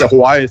 and that's a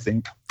Hawaii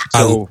thing.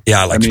 So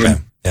I like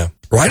Spam. Yeah,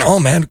 right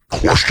on, man.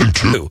 Question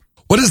 2.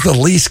 What is the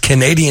least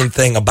Canadian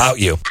thing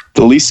about you?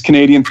 The least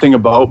Canadian thing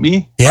about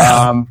me?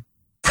 Yeah.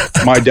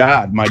 My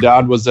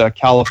dad was a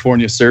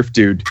California surf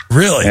dude.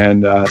 Really?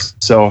 And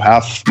so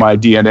half my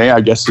DNA, I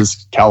guess,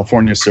 is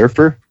California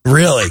surfer.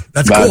 Really?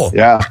 That's cool.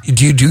 Yeah.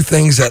 Do you do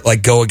things that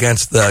like go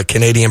against the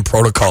Canadian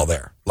protocol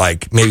there?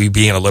 Like maybe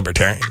being a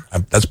libertarian?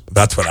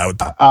 That's what I would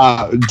do.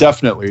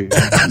 Definitely.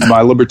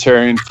 My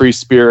libertarian free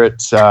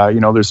spirit,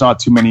 there's not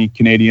too many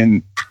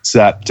Canadians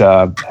that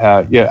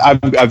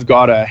I've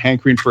got a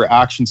hankering for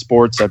action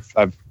sports.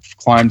 I've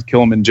climbed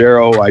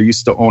Kilimanjaro. I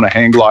used to own a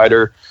hang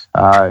glider.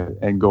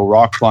 And go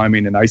rock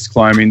climbing and ice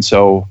climbing.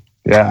 So,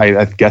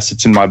 I guess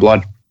it's in my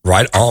blood.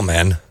 Right on,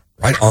 man.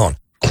 Right on.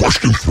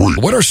 Question 3.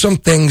 What are some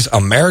things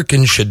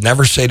Americans should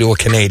never say to a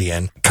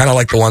Canadian? Kind of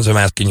like the ones I'm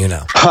asking you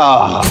now.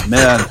 Oh,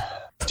 man.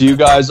 Do you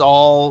guys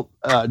all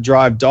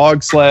drive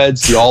dog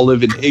sleds? Do you all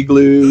live in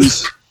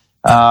igloos?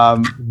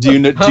 Do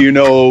you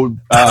know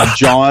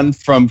John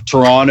from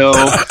Toronto?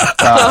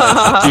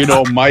 Do you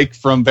know Mike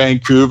from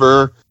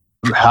Vancouver?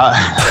 How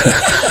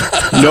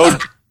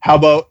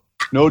about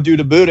no do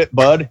to boot it,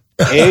 bud?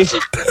 Eh?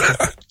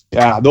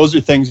 Yeah, those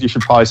are things you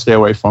should probably stay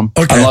away from.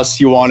 Okay. Unless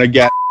you want to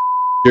get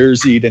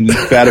jerseyed and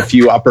get a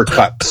few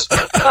uppercuts.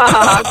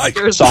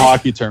 It's a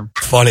hockey term.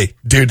 Funny.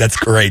 Dude, that's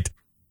great.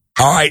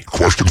 All right.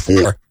 Question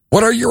 4.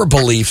 What are your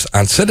beliefs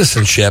on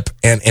citizenship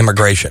and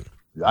immigration?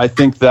 I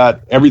think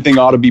that everything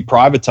ought to be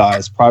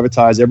privatized.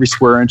 Privatize every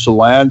square inch of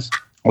land.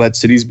 Let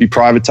cities be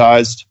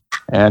privatized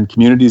and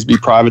communities be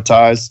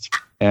privatized.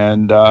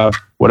 And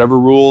whatever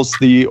rules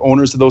the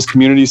owners of those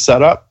communities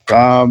set up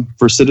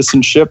for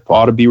citizenship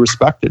ought to be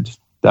respected.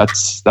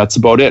 That's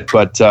about it.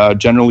 But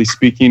generally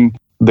speaking,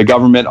 the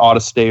government ought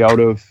to stay out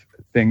of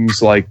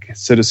things like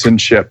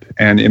citizenship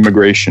and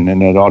immigration,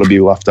 and it ought to be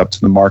left up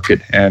to the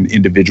market and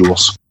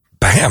individuals.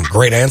 Bam,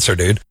 great answer,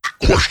 dude.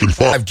 Question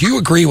 5. Do you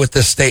agree with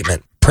this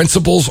statement?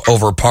 Principles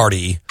over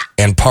party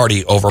and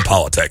party over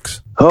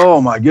politics.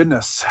 Oh, my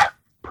goodness.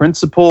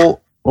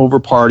 Principle over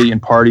party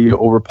and party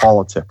over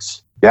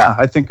politics. Yeah,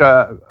 I think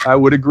I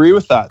would agree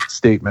with that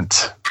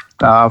statement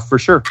for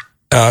sure.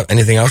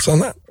 Anything else on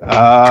that?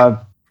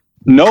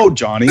 No,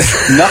 Johnny.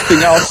 Nothing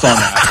else on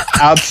that.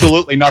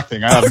 Absolutely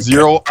nothing. I have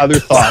zero other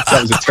thoughts.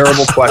 That was a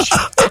terrible question.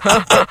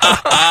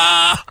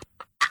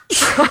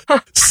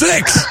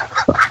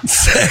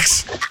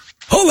 6.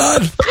 Hold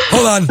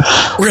on.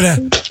 We're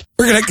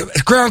gonna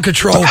ground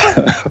control.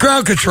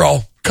 Ground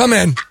control. Come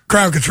in.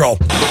 Ground control.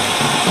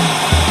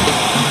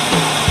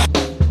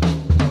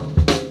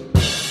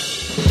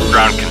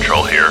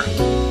 Patrol here.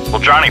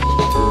 Well, Johnny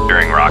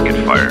during rocket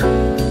fire.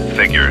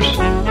 Figures.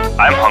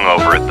 I'm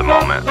hungover at the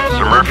moment,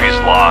 so Murphy's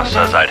Law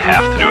says I'd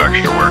have to do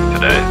extra work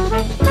today.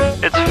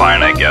 It's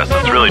fine, I guess.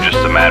 It's really just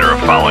a matter of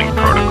following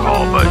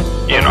protocol, but,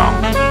 you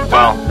know.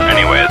 Well,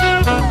 anyways.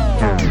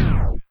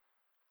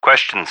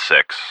 Question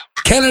 6.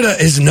 Canada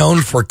is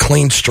known for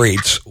clean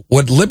streets.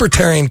 Would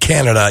Libertarian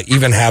Canada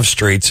even have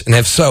streets? And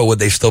if so, would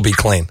they still be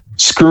clean?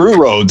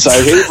 Screw roads.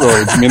 I hate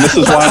roads. I mean, this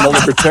is why I'm a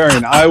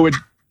libertarian. I would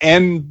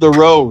end the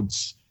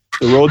roads.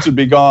 The roads would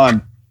be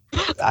gone.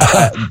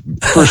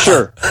 For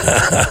sure.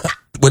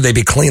 Would they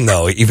be clean,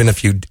 though, even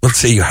if let's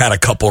say you had a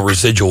couple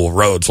residual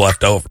roads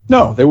left over?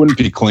 No, they wouldn't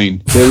be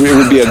clean. It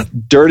would be a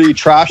dirty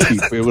trash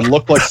heap. It would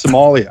look like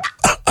Somalia.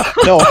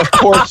 No, of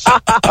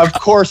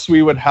course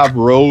we would have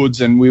roads,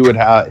 and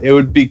it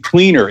would be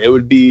cleaner. It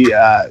would be,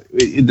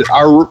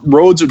 our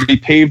roads would be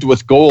paved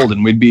with gold,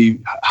 and we'd be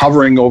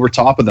hovering over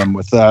top of them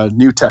with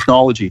new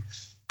technology.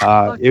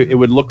 It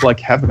would look like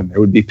heaven. It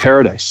would be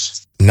paradise.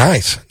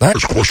 Nice.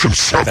 Question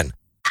 7.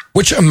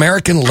 Which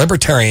American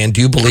libertarian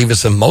do you believe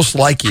is the most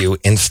like you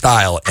in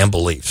style and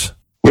beliefs?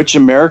 Which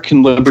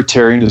American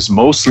libertarian is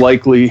most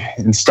likely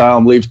in style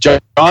and beliefs?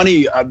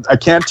 Johnny, I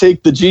can't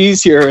take the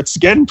G's here. It's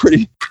getting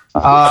pretty...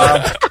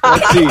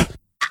 let's see.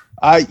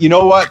 You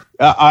know what?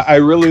 I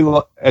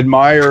really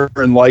admire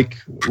and like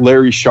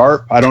Larry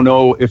Sharpe. I don't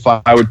know if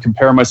I would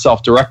compare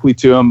myself directly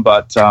to him,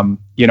 but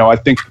I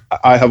think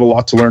I have a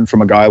lot to learn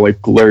from a guy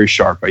like Larry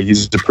Sharpe.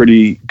 He's a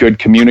pretty good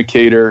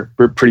communicator,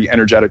 pretty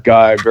energetic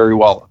guy,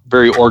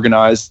 very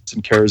organized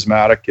and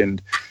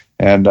charismatic,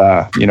 and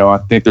I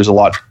think there's a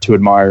lot to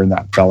admire in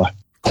that fella.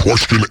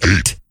 Question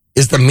 8.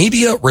 Is the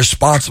media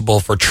responsible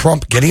for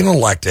Trump getting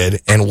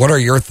elected, and what are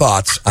your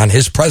thoughts on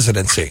his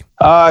presidency?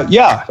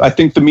 Yeah, I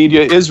think the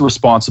media is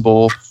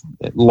responsible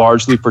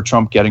largely for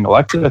Trump getting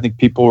elected. I think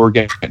people were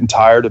getting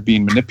tired of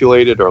being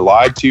manipulated or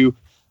lied to.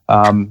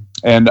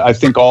 And I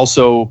think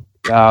also,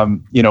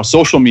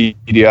 social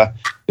media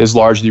is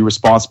largely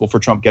responsible for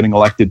Trump getting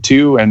elected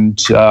too.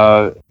 And,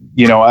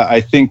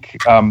 I think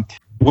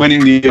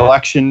winning the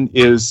election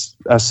is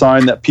a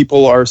sign that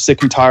people are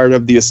sick and tired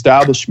of the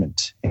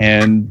establishment,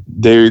 and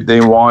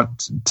they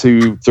want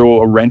to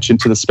throw a wrench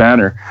into the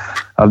spanner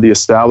of the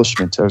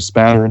establishment, or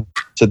spanner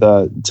to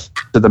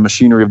the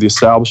machinery of the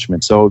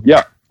establishment. So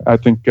yeah, I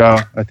think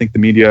the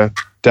media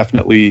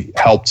definitely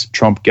helped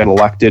Trump get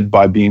elected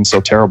by being so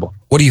terrible.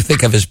 What do you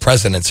think of his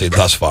presidency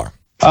thus far?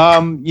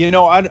 I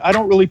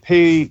don't really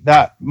pay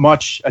that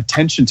much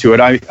attention to it.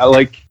 I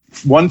like.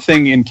 One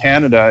thing in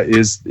Canada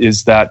is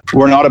that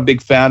we're not a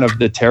big fan of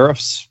the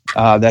tariffs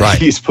that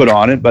he's put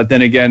on it. But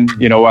then again,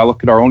 I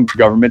look at our own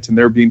government and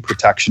they're being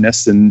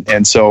protectionist,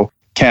 and so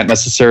can't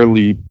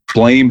necessarily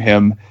blame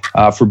him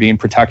for being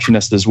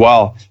protectionist as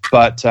well.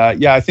 But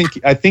I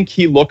think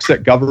he looks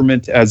at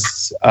government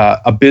as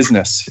a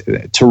business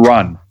to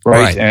run,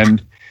 right?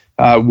 And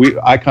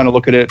I kind of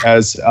look at it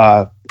as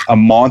a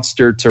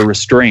monster to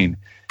restrain.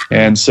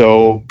 And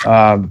so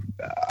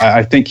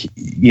I think,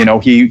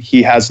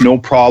 he has no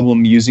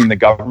problem using the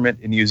government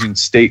and using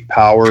state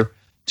power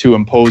to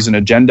impose an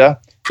agenda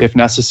if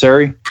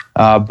necessary.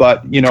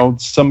 But,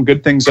 some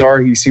good things are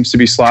he seems to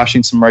be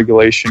slashing some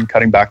regulation,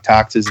 cutting back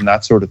taxes and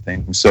that sort of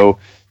thing. So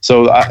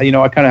I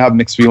kind of have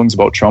mixed feelings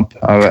about Trump.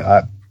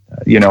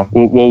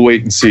 We'll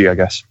wait and see, I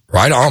guess.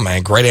 Right on,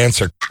 man. Great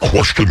answer.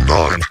 Question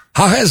 9.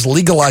 How has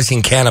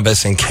legalizing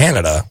cannabis in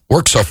Canada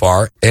worked so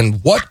far,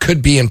 and what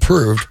could be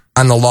improved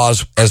on the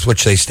laws as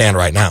which they stand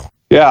right now?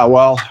 Yeah,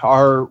 well,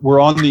 we're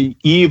on the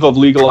eve of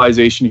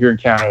legalization here in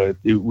Canada.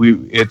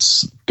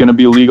 It's going to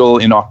be legal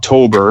in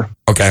October.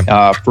 Okay.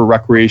 For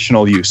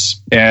recreational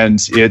use, and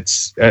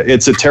it's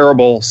a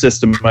terrible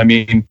system. I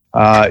mean,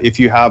 if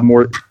you have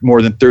more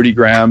than 30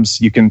 grams,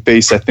 you can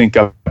face, I think,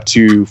 up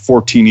to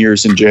 14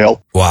 years in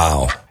jail.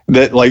 Wow.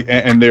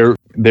 And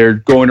they're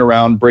going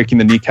around breaking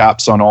the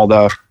kneecaps on all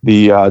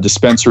the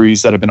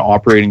dispensaries that have been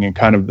operating in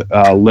kind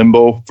of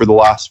limbo for the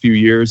last few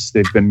years.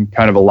 They've been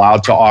kind of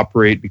allowed to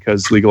operate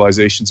because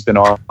legalization's been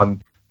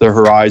on the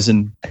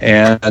horizon,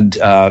 and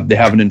they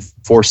haven't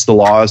enforced the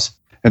laws.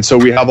 And so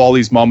we have all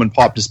these mom and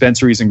pop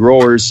dispensaries and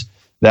growers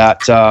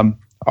that are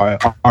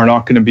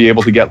not going to be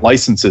able to get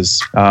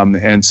licenses.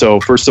 And so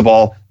first of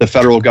all, the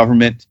federal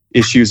government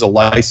issues a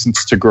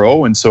license to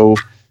grow, and so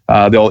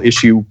they'll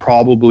issue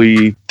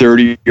probably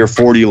 30 or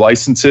 40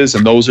 licenses,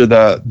 and those are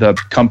the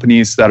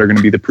companies that are going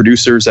to be the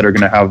producers that are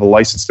going to have a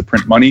license to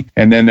print money.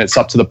 And then it's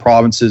up to the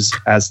provinces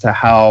as to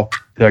how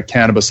the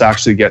cannabis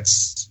actually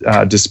gets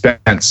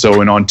dispensed. So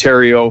in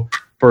Ontario,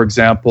 for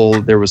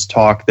example, there was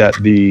talk that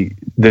the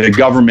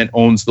government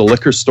owns the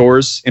liquor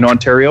stores in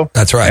Ontario.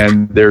 That's right.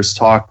 And there's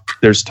talk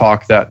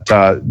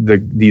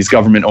that these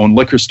government-owned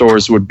liquor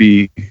stores would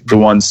be the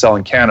ones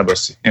selling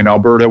cannabis. In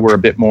Alberta, we're a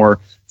bit more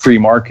free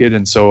market.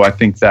 And so I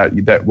think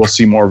that we'll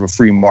see more of a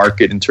free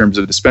market in terms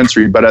of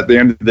dispensary. But at the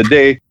end of the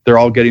day, they're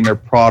all getting their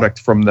product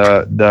from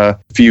the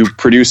few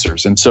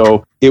producers. And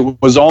so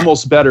it was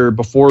almost better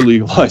before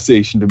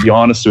legalization, to be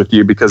honest with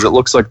you, because it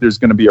looks like there's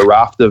going to be a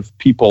raft of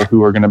people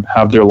who are going to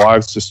have their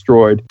lives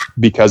destroyed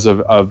because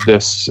of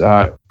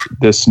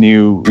this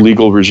new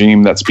legal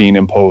regime that's being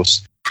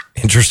imposed.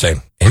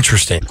 Interesting.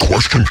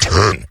 Question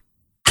 10.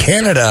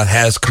 Canada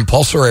has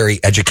compulsory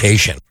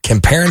education.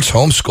 Can parents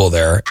homeschool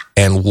there,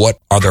 and what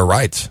are their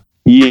rights?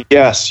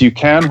 Yes, you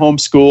can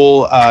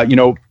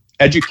homeschool.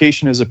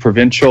 Education is a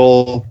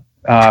provincial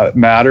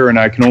matter, and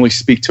I can only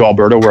speak to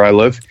Alberta where I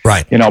live.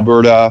 Right. In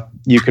Alberta,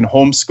 you can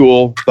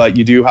homeschool, but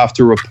you do have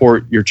to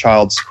report your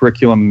child's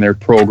curriculum and their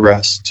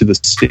progress to the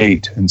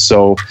state. And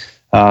so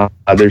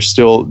they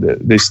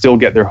still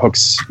get their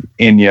hooks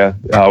in you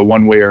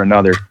one way or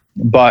another.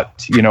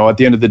 But, at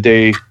the end of the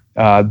day,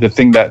 the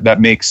thing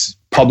that makes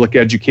public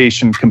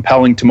education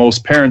compelling to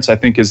most parents, I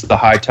think, is the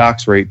high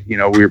tax rate.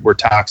 We're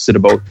taxed at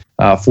about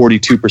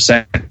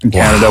 42% in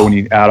Canada when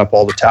you add up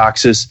all the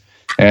taxes.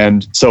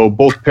 And so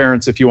both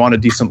parents, if you want a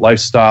decent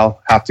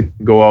lifestyle, have to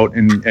go out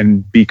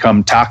and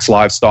become tax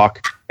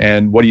livestock.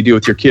 And what do you do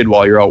with your kid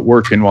while you're out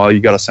working? Well,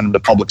 you got to send them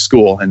to public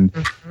school. And,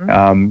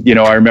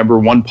 I remember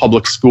one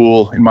public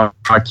school in my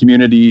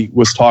community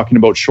was talking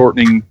about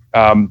shortening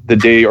the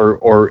day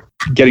or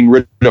getting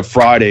rid of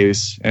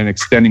Fridays and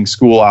extending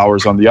school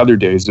hours on the other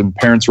days. And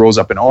parents rose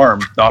up in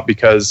arms, not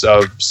because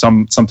of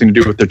something to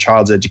do with their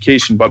child's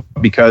education, but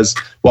because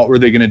what were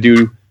they going to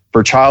do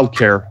for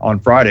childcare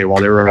on Friday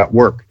while they were at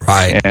work?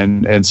 Right.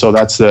 And so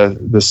that's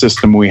the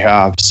system we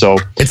have. So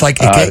it's like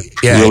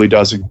it really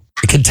doesn't.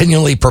 It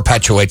continually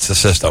perpetuates the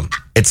system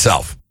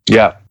itself.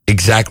 Yeah.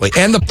 Exactly.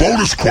 And the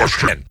bonus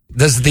question: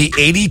 does the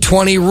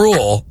 80-20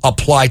 rule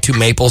apply to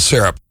maple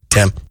syrup,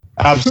 Tim?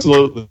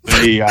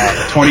 Absolutely.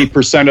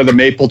 20% of the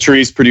maple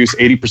trees produce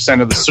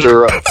 80% of the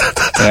syrup,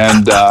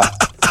 and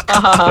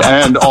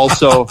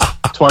also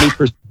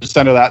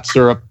 20% of that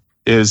syrup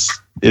is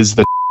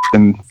the,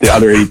 and the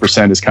other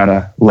 80% is kind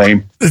of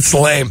lame. It's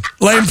lame.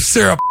 Lame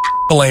syrup.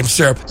 Lame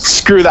syrup.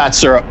 Screw that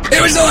syrup.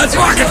 Here we go. Let's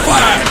rock and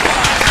fire.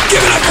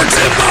 Give it up for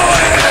Tim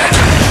Bowen.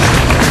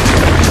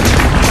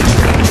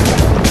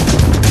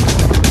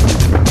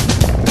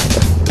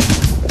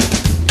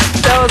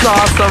 That was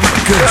awesome.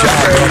 Good job,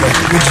 brother.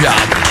 Good job.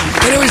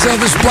 Anyways,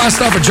 this is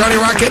Blast Off with Johnny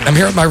Rocket. I'm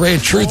here with my Ray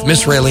of Truth,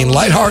 Miss Raylene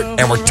Lightheart,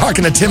 and we're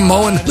talking to Tim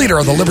Moen, leader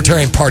of the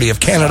Libertarian Party of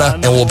Canada,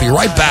 and we'll be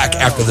right back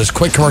after this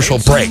quick commercial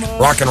break.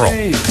 Rock and roll.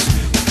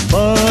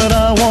 But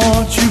I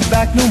want you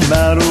back no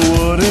matter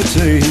what it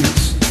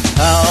takes.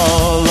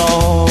 How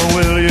long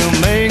will you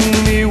make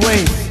me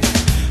wait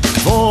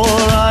for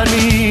I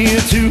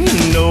need to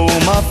know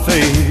my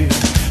fate?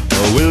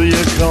 Or will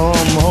you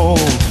come home,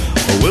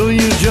 or will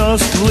you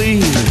just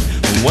leave?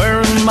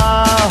 Wearing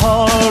my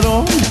heart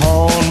on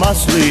my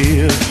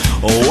sleeve.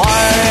 Oh, why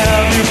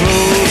have you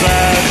closed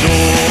that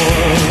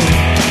door?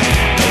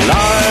 Well,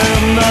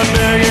 I'm not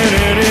begging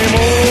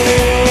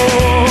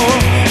anymore.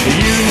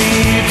 You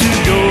need to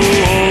go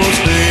or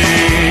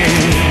stay.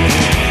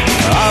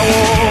 I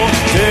won't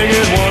take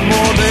it one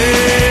more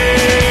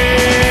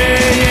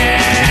day.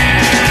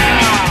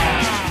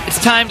 Yeah!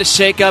 It's time to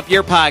shake up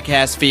your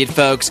podcast feed,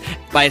 folks,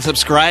 by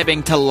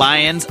subscribing to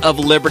Lions of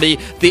Liberty,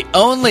 the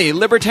only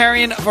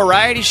libertarian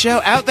variety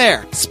show out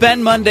there.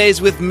 Spend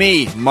Mondays with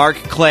me, Mark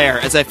Claire,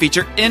 as I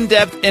feature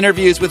in-depth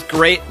interviews with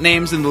great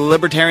names in the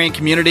libertarian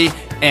community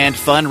and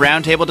fun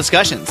roundtable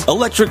discussions.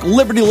 Electric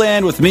Liberty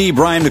Land with me,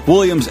 Brian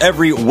McWilliams,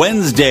 every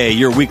Wednesday,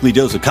 your weekly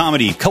dose of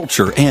comedy,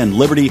 culture, and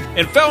liberty.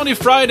 And Felony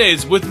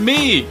Fridays with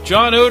me,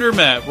 John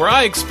Odermatt, where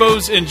I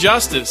expose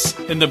injustice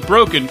in the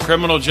broken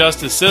criminal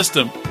justice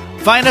system.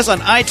 Find us on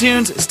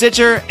iTunes,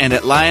 Stitcher, and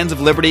at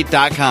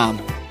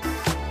lionsofliberty.com.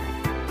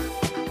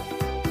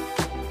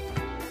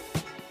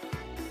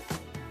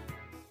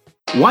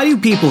 Why do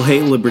people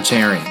hate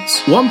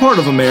libertarians? One part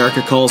of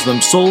America calls them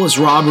soulless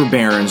robber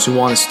barons who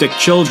want to stick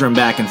children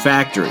back in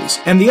factories,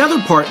 and the other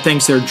part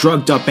thinks they're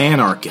drugged-up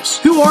anarchists.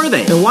 Who are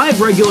they? And why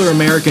have regular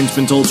Americans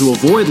been told to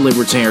avoid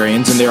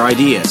libertarians and their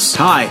ideas?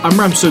 Hi, I'm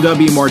Remso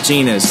W.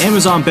 Martinez,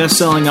 Amazon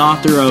best-selling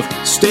author of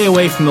Stay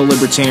Away from the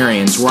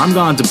Libertarians, where I'm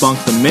going to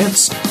debunk the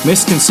myths,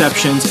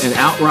 misconceptions, and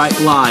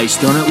outright lies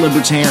thrown at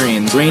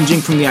libertarians,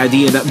 ranging from the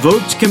idea that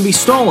votes can be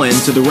stolen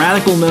to the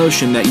radical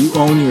notion that you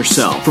own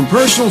yourself. From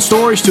personal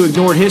stories to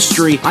ignored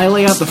history, I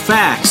lay out the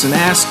facts and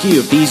ask you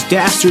if these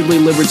dastardly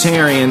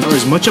libertarians are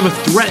as much of a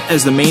threat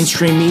as the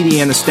mainstream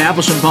media and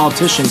establishment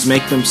politicians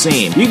make them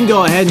seem. You can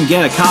go ahead and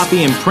get a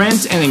copy in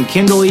print and in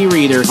Kindle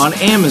e-reader on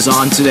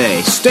Amazon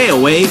today. Stay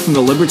Away from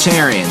the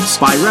Libertarians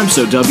by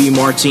Remso W.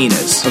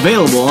 Martinez.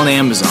 Available on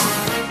Amazon.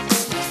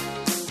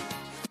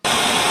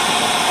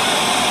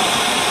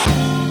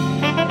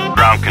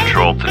 Ground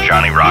control to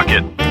Johnny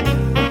Rocket.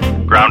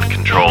 Ground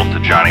control to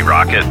Johnny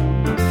Rocket.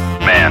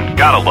 Man,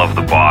 gotta love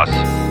the boss.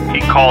 He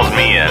calls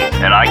me in,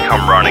 and I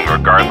come running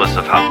regardless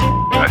of how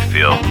I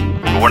feel.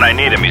 But when I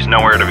need him, he's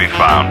nowhere to be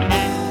found.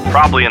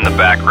 Probably in the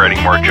back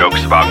writing more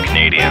jokes about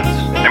Canadians.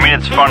 I mean,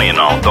 it's funny and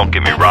all, don't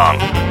get me wrong,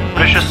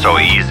 but it's just so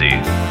easy.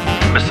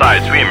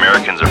 Besides, we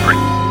Americans are pretty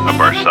up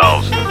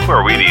ourselves. Who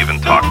are we to even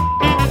talk?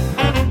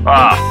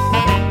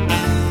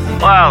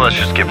 Well, let's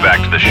just get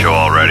back to the show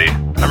already.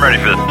 I'm ready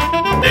for the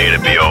day to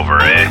be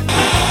over, eh?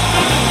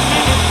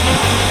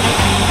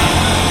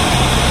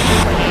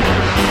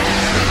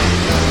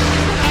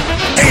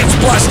 Hey, it's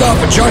Blast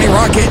Off with Johnny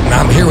Rocket, and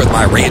I'm here with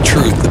my Ray of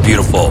Truth, the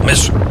beautiful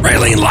Miss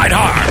Raylene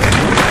Lidar.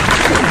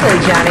 Hey,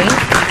 Johnny.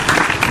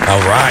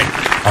 All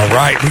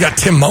right. We got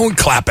Tim Moen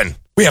clapping.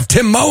 We have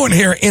Tim Moen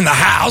here in the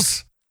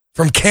house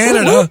from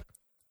Canada,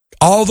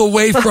 all the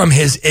way from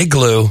his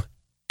igloo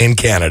in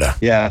Canada.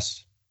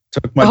 Yes.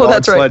 Took my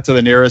dog sled to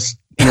the nearest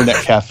internet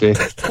cafe.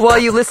 Well,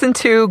 you listened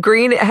to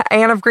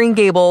Anne of Green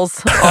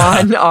Gables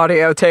on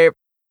audio tape.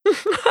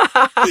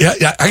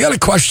 Yeah. I got a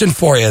question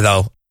for you,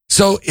 though.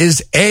 So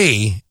is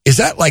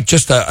that like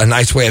just a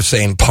nice way of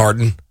saying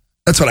pardon?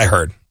 That's what I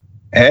heard.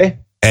 A?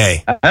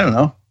 I don't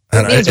know.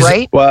 It means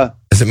right.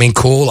 Does it mean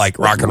cool, like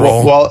rock and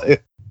roll?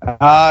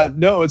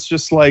 No, it's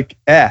just like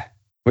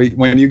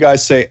When you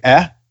guys say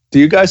do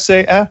you guys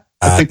say I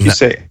think you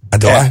say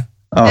do I?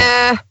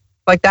 Oh.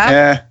 Like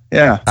that?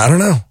 Yeah. I don't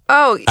know.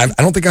 Oh, I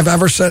don't think I've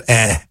ever said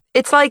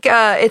It's like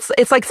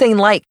it's like saying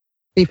like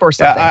before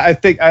something. I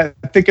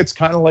think it's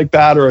kind of like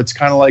that, or it's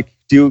kind of like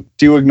do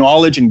you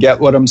acknowledge and get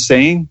what I'm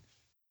saying?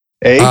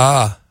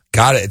 Got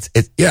it.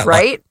 Yeah.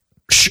 Right.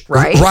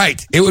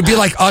 Right. It would be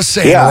like us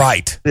saying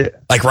right.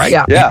 Like right.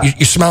 Yeah.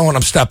 You smell when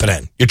I'm stepping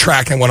in. You're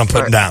tracking what I'm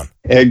putting down.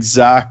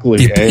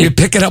 Exactly. You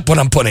pick it up when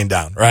I'm putting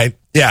down. Right.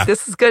 Yeah.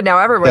 This is good. Now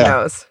everyone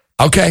knows.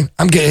 Okay,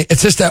 I'm getting.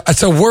 It's just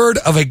it's a word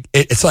of a.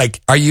 It's like,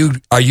 are you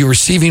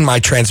receiving my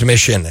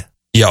transmission,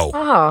 yo?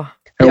 Oh,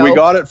 and we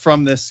got it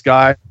from this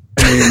guy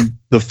named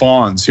the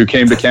Fonz, who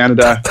came to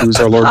Canada, who's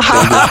our Lord and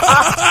Savior.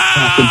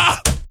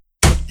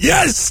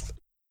 Yes.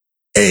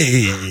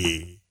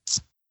 Hey.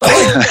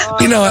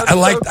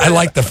 I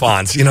like the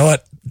Fonz. You know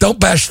what? Don't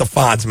bash the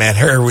Fonz, man.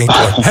 Henry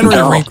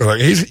Winkler.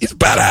 He's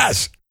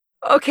badass.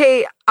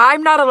 Okay,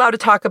 I'm not allowed to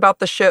talk about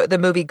the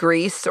movie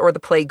Grease or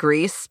the play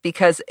Grease,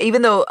 because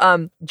even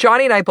though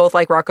Johnny and I both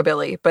like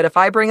rockabilly, but if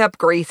I bring up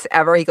Grease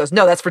ever, he goes,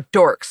 "No, that's for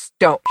dorks.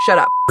 Don't shut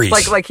up."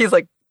 Grease. Like he's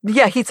like,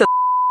 yeah, he said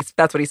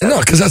that's what he said.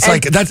 No, because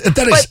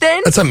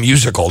that's a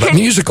musical.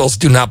 Musicals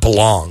do not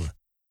belong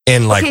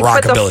in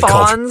rockabilly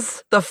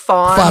culture. The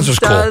Fonz was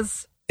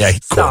does. Cool. Yeah,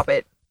 he's cool. Stop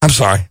it. I'm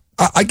sorry.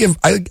 I give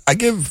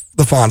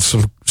the Fonz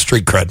some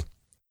street cred.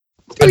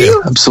 I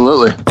do.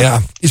 Absolutely.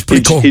 Yeah, he's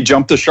pretty cool. He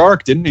jumped the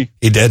shark, didn't he?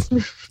 He did,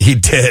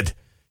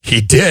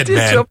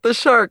 man. Jump the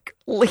shark.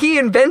 He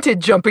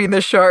invented jumping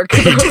the shark.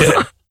 He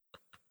did.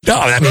 No,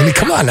 I mean,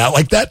 come on now.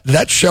 Like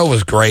that show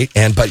was great,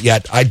 but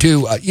yet I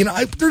do.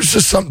 There's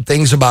just some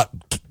things about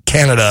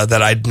Canada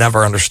that I'd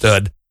never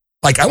understood.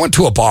 Like I went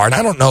to a bar, and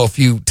I don't know if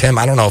you, Tim,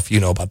 I don't know if you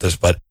know about this,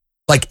 but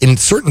like in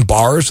certain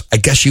bars, I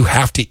guess you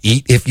have to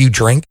eat if you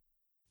drink.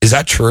 Is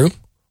that true,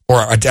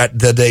 or did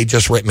they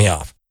just rip me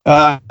off?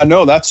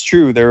 No, that's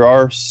true. There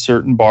are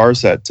certain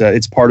bars that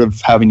it's part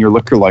of having your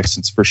liquor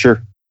license for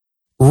sure.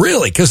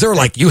 Really? Because they're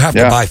like, you have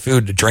to buy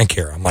food to drink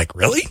here. I'm like,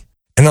 really?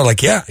 And they're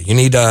like, yeah, you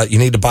need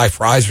to buy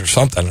fries or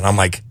something. And I'm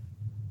like,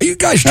 are you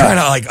guys trying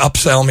to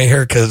upsell me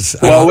here? Because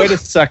wait a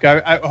sec.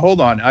 Hold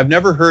on. I've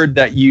never heard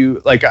that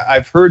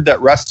I've heard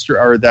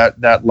that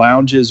that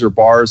lounges or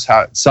bars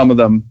some of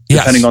them,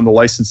 depending on the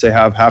license they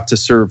have to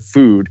serve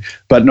food,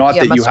 but not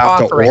that you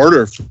have to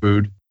order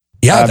food.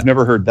 Yeah, I've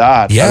never heard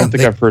that. Yeah, I don't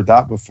think I've heard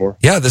that before.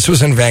 Yeah, this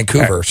was in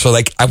Vancouver. Okay. So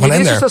I went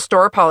in there. It's just a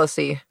store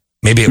policy.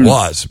 Maybe it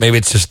was. Maybe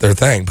it's just their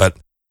thing. But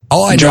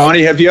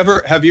Johnny, have you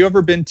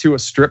ever been to a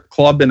strip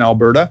club in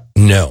Alberta?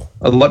 No.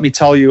 Let me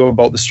tell you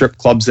about the strip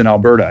clubs in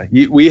Alberta.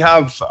 We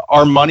have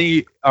our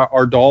money,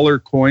 our dollar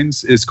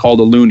coins is called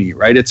a loonie,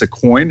 right? It's a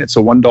coin. It's a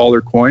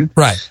 $1 coin.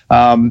 Right.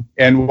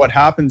 And what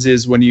happens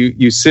is when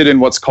you sit in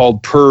what's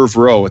called perv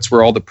row, it's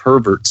where all the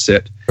perverts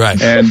sit. Right.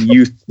 And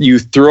you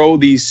throw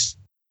these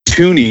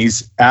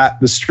toonies at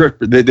the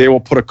stripper. They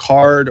will put a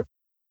card,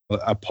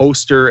 a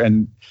poster,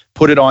 and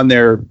put it on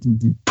their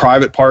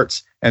private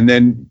parts, and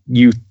then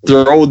you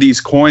throw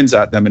these coins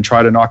at them and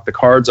try to knock the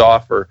cards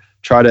off, or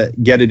try to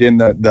get it in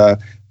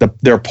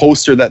their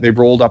poster that they've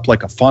rolled up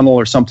like a funnel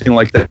or something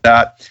like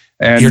that.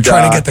 And you're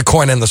trying to get the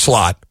coin in the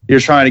slot.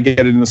 You're trying to get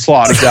it in the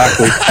slot,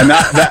 exactly. And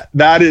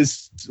that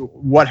is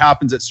what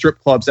happens at strip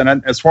clubs.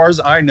 And as far as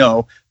I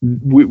know,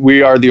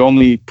 we are the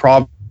only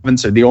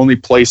province or the only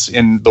place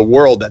in the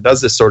world that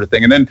does this sort of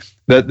thing. And then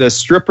the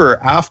stripper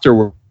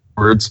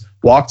afterwards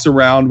walks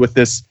around with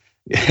this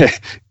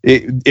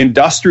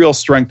industrial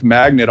strength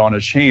magnet on a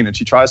chain, and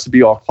she tries to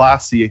be all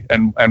classy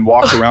and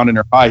walk around in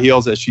her high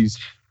heels as she's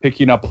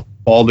picking up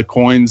all the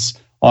coins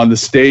on the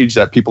stage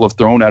that people have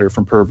thrown at her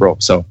from perv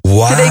rope. So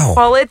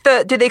wow.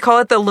 Did they call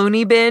it the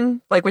loony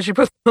bin? Like when she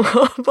put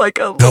like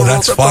a no,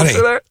 that's funny.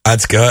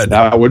 That's good.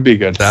 That would be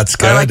good. That's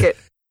good. I like it.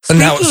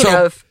 Speaking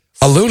of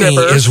a loony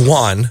is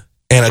 $1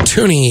 and a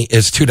toonie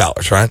is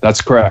 $2, right?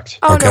 That's correct.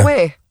 Oh, okay. No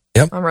way.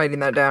 Yep. I'm writing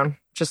that down.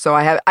 just so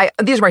I have.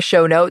 These are my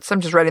show notes.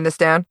 I'm just writing this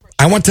down.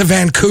 I went to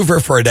Vancouver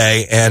for a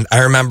day, and I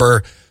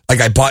remember,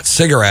 like, I bought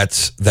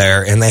cigarettes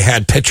there, and they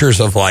had pictures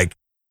of, like,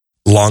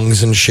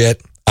 lungs and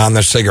shit on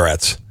their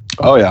cigarettes.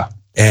 Oh, yeah.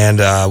 And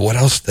what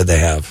else did they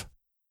have?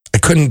 I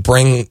couldn't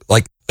bring,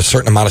 like, a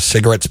certain amount of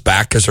cigarettes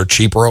back because they're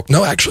cheaper.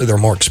 No, actually, they're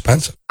more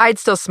expensive. I'd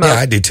still smoke. Yeah,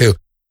 I do too.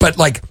 But,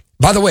 like,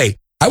 by the way,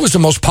 I was the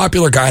most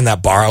popular guy in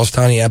that bar I was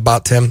telling you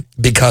about, Tim,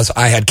 because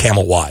I had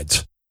Camel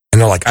Wides.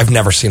 And they're like, I've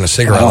never seen a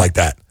cigarette like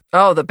that.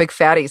 Oh, the big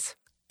fatties.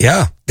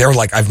 Yeah. They were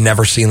like, I've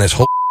never seen this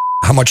whole.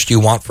 How much do you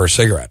want for a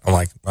cigarette? I'm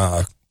like,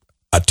 a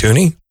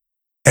toonie?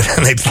 And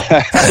then they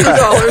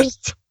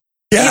 $2.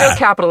 Yeah. You know,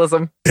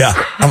 capitalism. Yeah.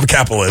 I'm a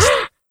capitalist.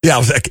 Yeah. I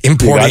was like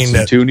importing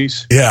some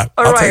toonies. Yeah.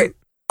 All right.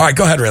 All right.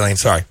 Go ahead, Raylene.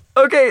 Sorry.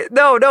 Okay.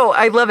 No,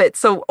 I love it.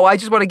 So I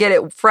just want to get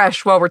it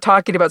fresh while we're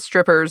talking about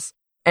strippers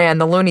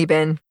and the loony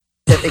bin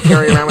that they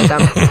carry around with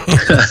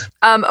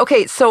them.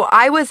 Okay. So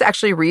I was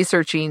actually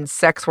researching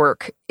sex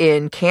work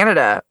in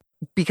Canada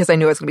because I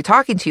knew I was going to be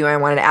talking to you. And I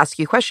wanted to ask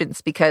you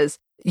questions because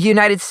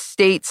United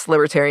States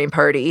Libertarian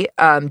Party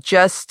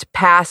just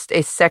passed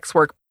a sex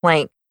work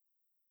plank,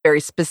 very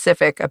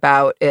specific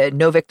about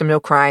no victim, no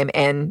crime,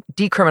 and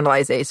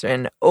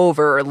decriminalization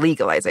over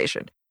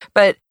legalization.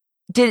 But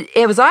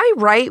was I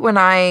right when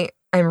I'm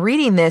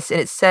reading this and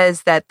it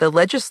says that the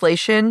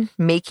legislation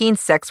making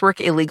sex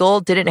work illegal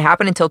didn't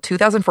happen until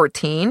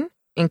 2014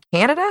 in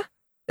Canada?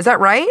 Is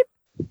that right?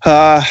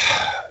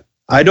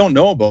 I don't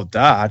know about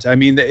that. I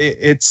mean,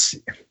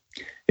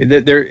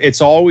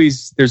 there's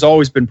always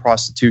been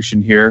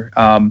prostitution here.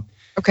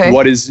 Okay.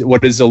 What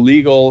is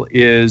illegal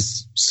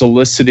is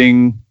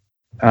soliciting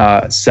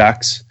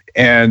sex,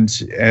 and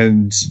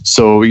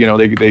so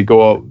they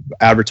go out,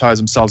 advertise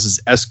themselves as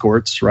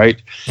escorts,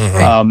 right?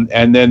 Mm-hmm.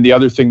 And then the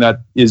other thing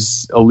that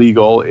is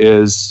illegal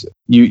is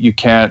you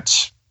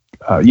can't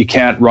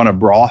run a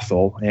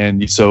brothel,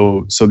 and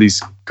so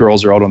these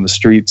girls are out on the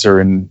streets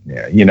or on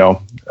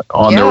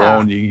their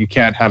own. You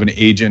can't have an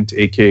agent,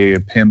 aka a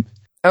pimp.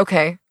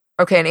 Okay,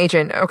 an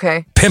agent.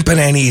 Okay, pimping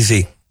ain't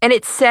easy. And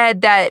it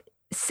said that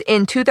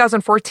in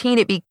 2014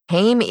 it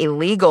became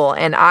illegal,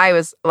 and I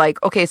was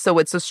like, okay, so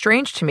what's so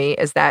strange to me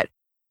is that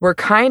we're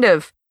kind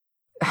of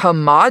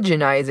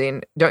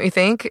homogenizing, don't you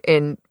think,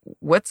 in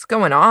what's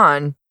going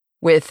on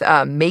with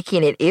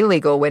making it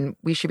illegal when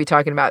we should be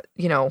talking about,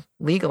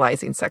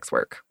 legalizing sex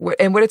work.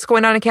 And what's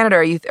going on in Canada?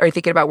 Are you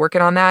thinking about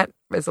working on that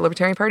as a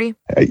Libertarian Party?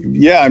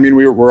 Yeah, I mean,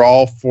 we're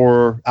all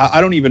for.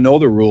 I don't even know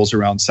the rules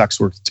around sex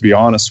work, to be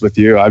honest with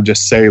you. I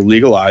just say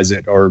legalize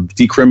it or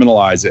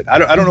decriminalize it. I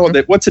don't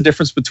know what's the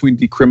difference between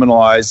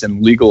decriminalize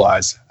and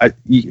legalize.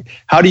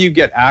 How do you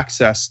get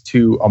access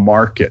to a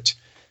market?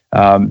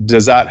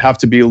 Does that have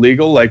to be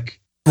illegal?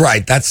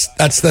 Right. That's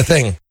the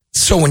thing.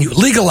 So when you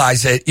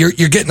legalize it, you're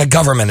getting the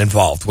government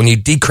involved. When you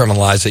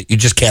decriminalize it, you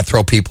just can't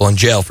throw people in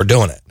jail for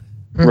doing it.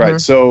 Mm-hmm. Right.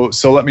 So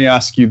let me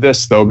ask you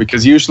this, though,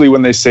 because usually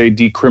when they say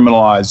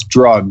decriminalize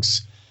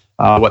drugs,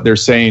 what they're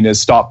saying is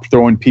stop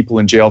throwing people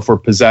in jail for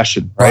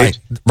possession. Right.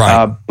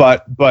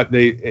 But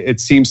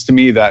it seems to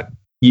me that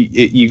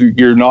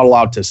you're not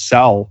allowed to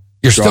sell.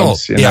 You're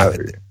drugs still,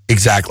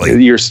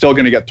 exactly. You're still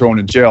going to get thrown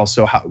in jail.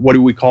 So what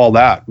do we call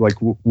that? Like,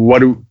 what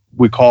do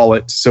we call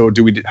it? So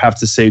do we have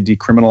to say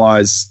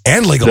decriminalize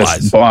and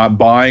legalize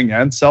buying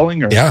and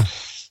selling? Or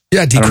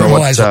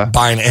decriminalize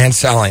buying and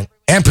selling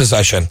and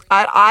possession.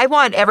 I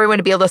want everyone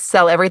to be able to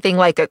sell everything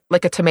like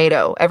a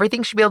tomato.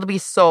 Everything should be able to be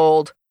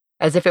sold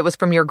as if it was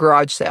from your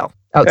garage sale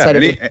outside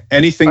of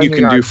anything you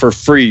can do for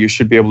free, you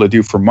should be able to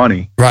do for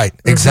money. Right.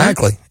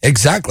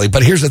 Exactly.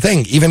 But here's the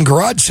thing: even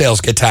garage sales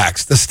get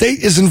taxed. The state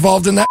is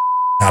involved in that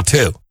now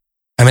too.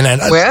 I mean,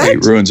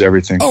 it ruins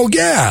everything. Oh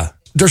yeah.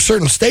 There's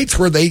certain states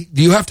where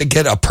you have to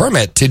get a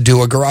permit to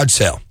do a garage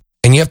sale,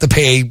 and you have to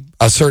pay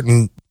a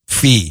certain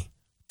fee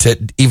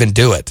to even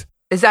do it.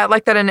 Is that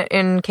like that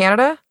in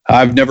Canada?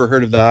 I've never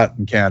heard of that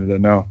in Canada.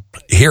 No.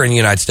 Here in the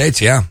United States,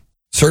 yeah.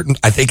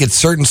 I think it's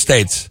certain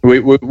states.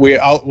 We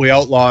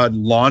outlawed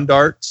lawn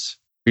darts.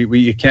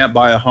 You can't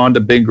buy a Honda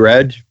Big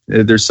Red.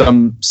 There's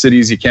some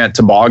cities you can't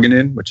toboggan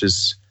in, which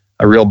is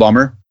a real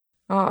bummer.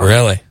 Oh.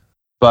 Really?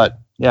 But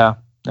yeah.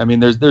 I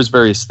mean, there's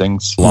various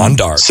things. Lawn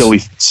darts.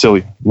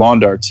 Silly lawn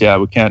darts. Yeah,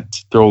 we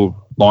can't throw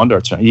lawn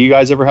darts around. You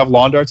guys ever have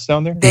lawn darts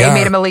down there? They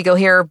made them illegal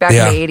here back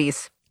in the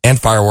 80s. And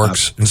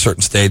fireworks in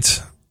certain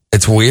states.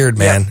 It's weird,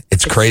 man. Yeah.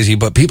 It's crazy,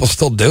 but people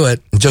still do it.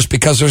 Just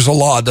because there's a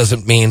law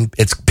doesn't mean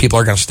people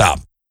are going to stop.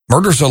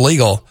 Murder's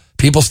illegal.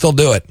 People still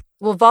do it.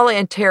 Well,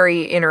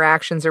 voluntary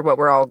interactions are what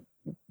we're all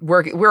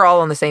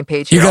on the same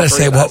page here. You got to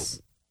say,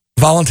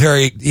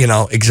 voluntary,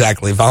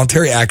 exactly.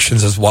 Voluntary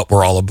actions is what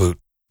we're all about.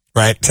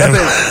 Right.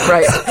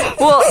 Right.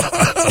 Well,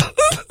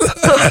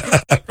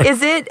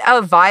 is it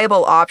a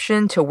viable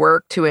option to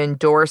work to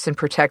endorse and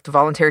protect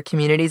voluntary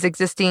communities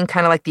existing,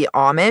 kind of like the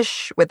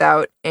Amish,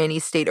 without any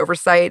state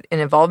oversight and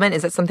involvement?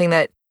 Is that something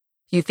that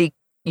you think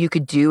you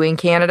could do in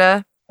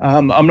Canada?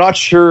 I'm not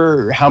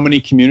sure how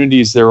many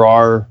communities there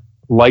are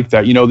like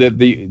that.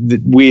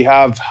 We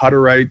have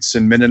Hutterites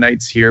and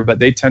Mennonites here, but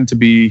they tend to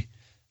be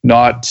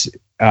not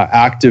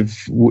active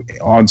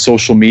on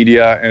social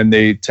media, and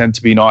they tend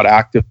to be not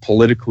active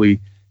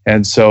politically.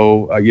 And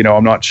so,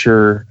 I'm not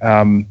sure.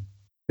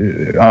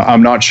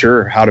 I'm not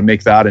sure how to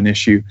make that an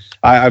issue.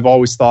 I've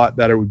always thought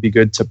that it would be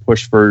good to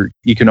push for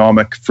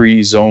economic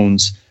free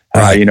zones.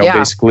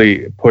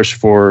 Basically push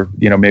for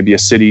maybe a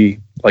city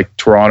like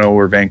Toronto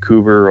or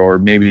Vancouver, or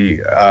maybe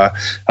a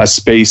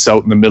space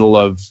out in the middle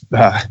of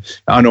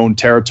unowned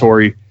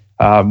territory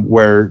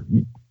where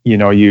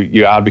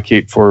you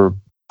advocate for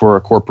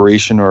a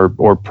corporation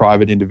or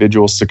private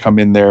individuals to come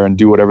in there and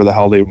do whatever the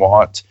hell they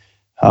want.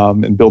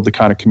 And build the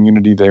kind of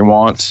community they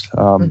want,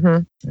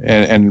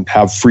 and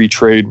have free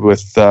trade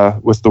with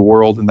the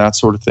world and that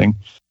sort of thing.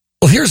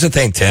 Well, here's the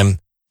thing, Tim.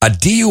 A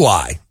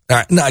DUI.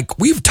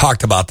 We've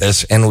talked about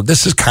this, and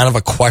this is kind of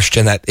a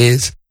question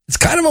it's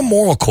kind of a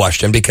moral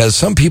question, because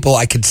some people,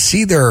 I could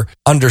see their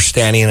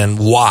understanding and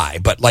why,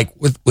 but like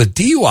with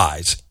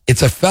DUIs,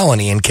 it's a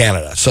felony in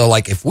Canada. So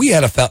like if we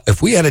had a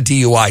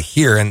DUI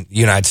here in the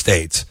United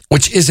States,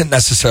 which isn't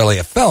necessarily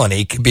a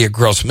felony, it could be a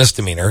gross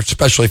misdemeanor,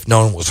 especially if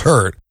no one was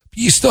hurt.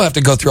 You still have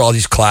to go through all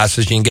these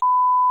classes. You can get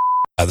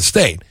by the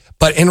state.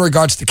 But in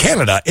regards to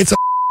Canada, it's a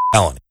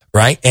felony,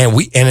 right? And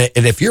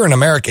if you're an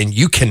American,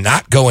 you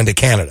cannot go into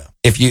Canada.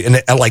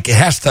 It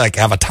has to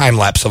have a time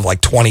lapse of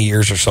 20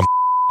 years or something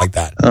like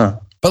that.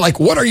 But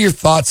what are your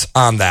thoughts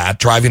on that,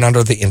 driving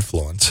under the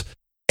influence?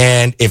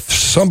 And if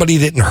somebody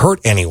didn't hurt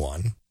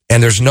anyone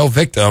and there's no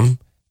victim,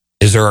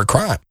 is there a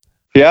crime?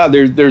 Yeah,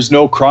 there's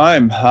no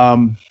crime.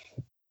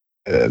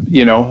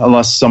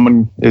 Unless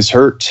someone is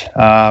hurt.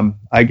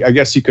 I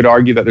guess you could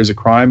argue that there's a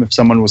crime if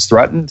someone was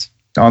threatened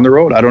on the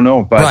road. I don't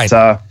know. But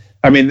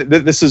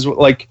this is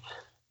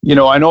I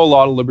know a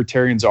lot of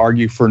libertarians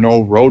argue for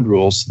no road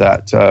rules,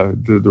 that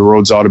the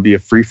roads ought to be a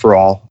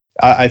free-for-all.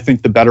 I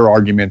think the better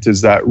argument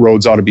is that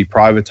roads ought to be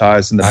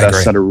privatized, and the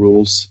best set of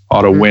rules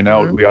ought to win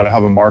out. We ought to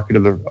have a market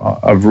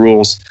of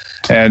rules.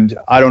 And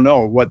I don't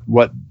know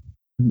what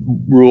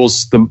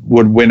rules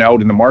would win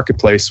out in the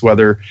marketplace,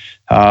 whether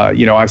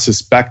I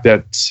suspect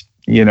that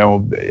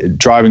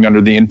driving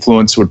under the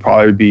influence would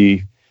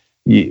probably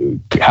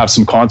have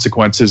some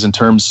consequences in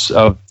terms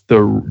of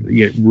the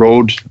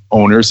road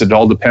owners. It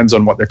all depends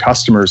on what their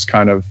customers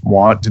kind of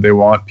want. Do they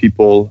want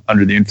people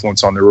under the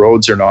influence on their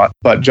roads or not?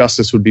 But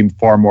justice would be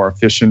far more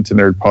efficient, and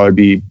there'd probably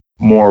be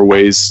more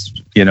ways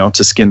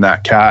to skin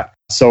that cat.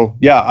 So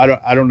yeah,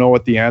 I don't know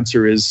what the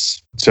answer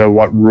is to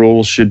what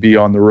rules should be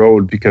on the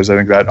road, because I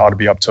think that ought to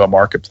be up to a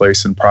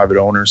marketplace and private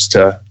owners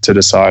to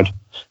decide.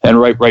 And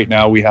right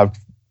now we have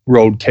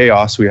road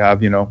chaos. We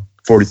have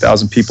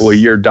 40,000 people a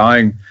year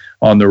dying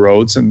on the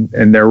roads, and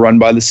they're run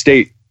by the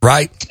state.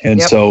 Right.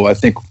 And so I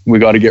think we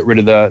got to get rid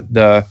of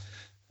the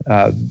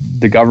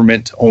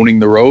government owning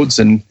the roads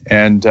and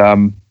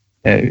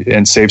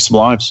save some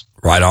lives.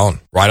 Right on.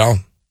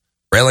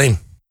 Raylene.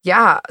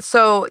 Yeah.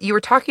 So you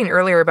were talking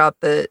earlier about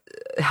the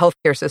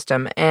healthcare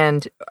system,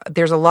 and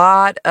there's a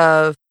lot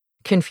of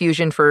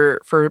confusion for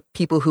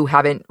people who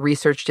haven't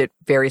researched it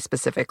very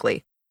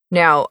specifically.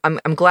 Now,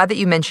 I'm glad that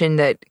you mentioned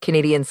that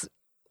Canadians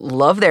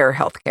love their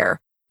healthcare.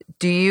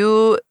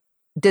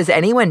 Does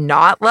anyone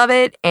not love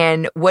it?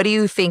 And what do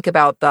you think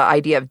about the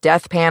idea of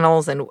death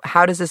panels, and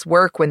how does this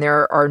work when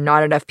there are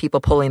not enough people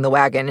pulling the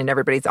wagon and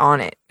everybody's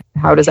on it?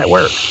 How does that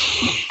work?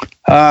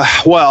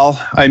 Well,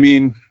 I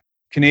mean,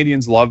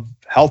 Canadians love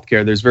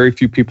healthcare. There's very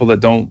few people that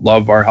don't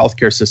love our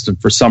healthcare system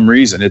for some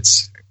reason.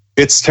 It's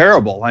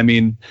terrible. I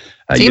mean,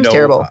 Seems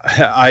terrible.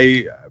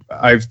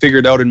 I've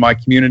figured out in my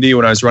community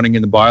when I was running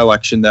in the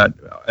by-election that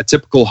a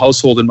typical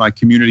household in my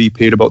community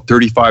paid about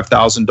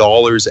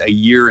 $35,000 a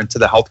year into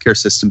the healthcare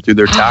system through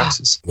their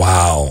taxes.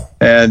 Wow.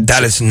 And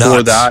that is nuts.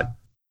 For that,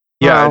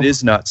 yeah, It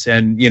is nuts.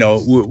 And,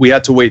 we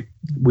had to wait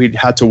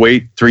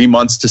 3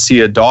 months to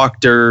see a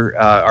doctor,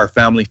 our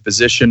family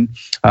physician.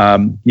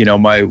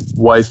 My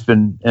wife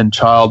and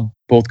child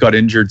both got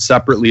injured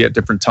separately at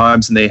different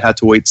times, and they had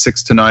to wait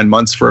 6 to 9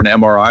 months for an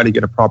MRI to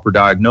get a proper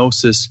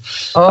diagnosis.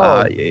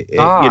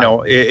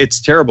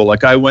 It's terrible.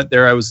 Like, I went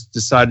there, I was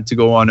decided to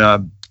go on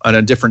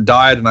a different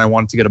diet, and I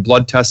wanted to get a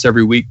blood test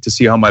every week to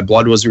see how my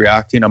blood was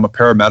reacting. I'm a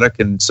paramedic,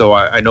 and so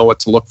I know what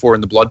to look for in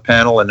the blood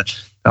panel, and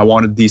I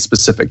wanted these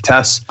specific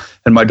tests,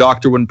 and my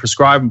doctor wouldn't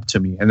prescribe them to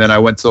me. And then I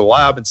went to the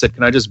lab and said,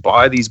 "Can I just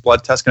buy these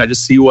blood tests? Can I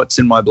just see what's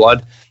in my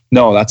blood?"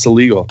 No, that's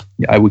illegal.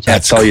 We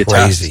can't sell you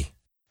tests.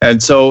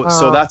 And so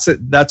that's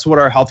it. That's what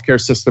our healthcare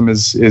system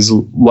is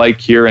like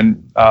here.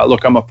 And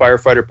look, I'm a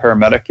firefighter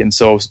paramedic, and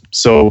so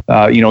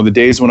the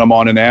days when I'm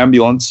on an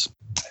ambulance,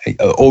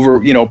 over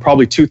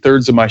probably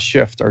 2/3 of my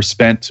shift are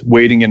spent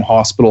waiting in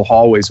hospital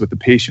hallways with the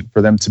patient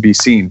for them to be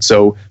seen.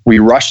 So we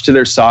rush to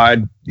their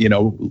side,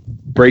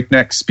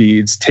 breakneck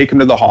speeds, take them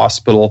to the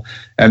hospital,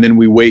 and then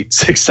we wait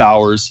 6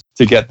 hours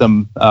to get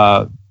them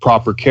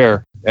proper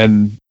care.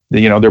 And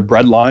they're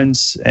bread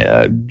lines,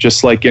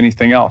 just like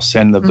anything else,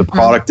 and the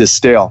product is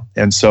stale.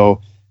 And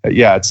so,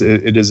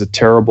 it is a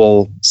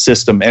terrible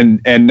system.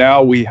 And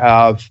now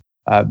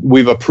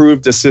we've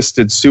approved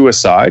assisted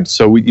suicide,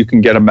 so you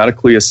can get a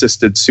medically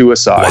assisted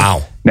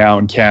suicide now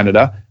in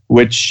Canada.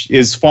 which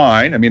is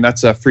fine. I mean,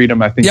 that's a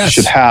freedom I think you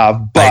should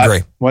have. But I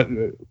agree.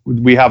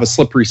 We have a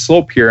slippery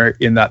slope here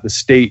in that the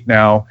state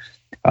now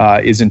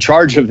is in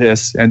charge of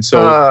this. And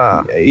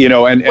so, you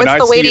know, and what's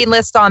and the waiting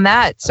list on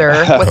that,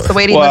 sir? What's the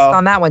waiting list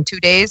on that one? 2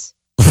 days?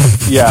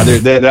 Yeah,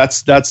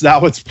 that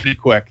one's pretty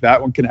quick.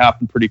 That one can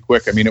happen pretty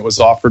quick. I mean, it was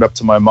offered up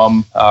to my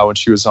mom when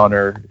she was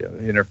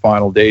in her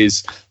final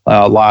days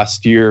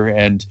last year.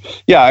 And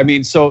yeah, I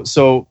mean,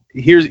 so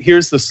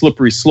here's the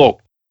slippery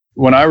slope.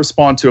 When I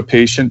respond to a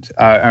patient,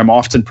 I'm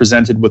often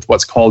presented with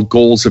what's called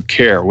goals of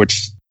care,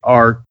 which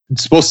are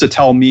supposed to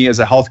tell me as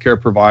a healthcare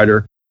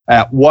provider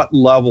at what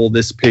level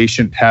this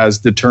patient has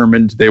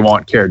determined they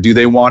want care. Do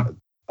they want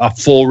a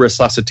full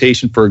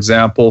resuscitation, for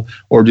example,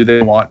 or do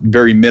they want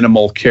very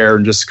minimal care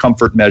and just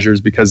comfort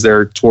measures because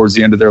they're towards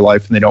the end of their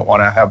life and they don't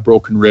want to have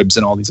broken ribs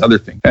and all these other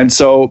things? And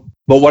so,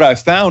 but what I've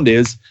found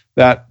is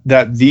that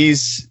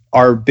these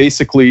are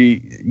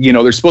basically, you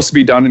know, they're supposed to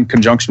be done in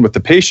conjunction with the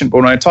patient. But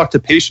when I talk to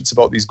patients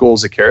about these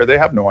goals of care, they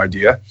have no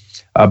idea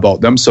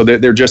about them. So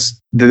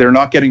they're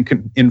not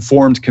getting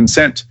informed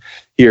consent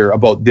here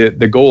about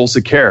the goals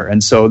of care.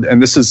 And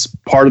this is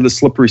part of the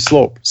slippery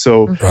slope.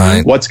 So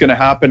what's going to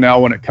happen now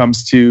when it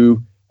comes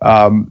to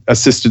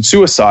assisted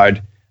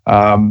suicide?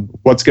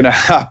 What's going to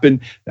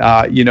happen,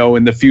 you know,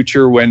 in the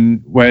future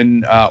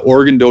when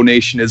organ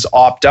donation is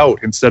opt out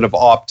instead of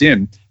opt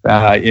in?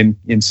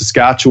 In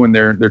Saskatchewan,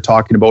 they're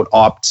talking about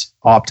opt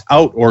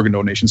out organ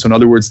donation. So in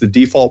other words, the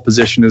default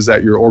position is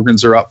that your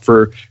organs are up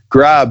for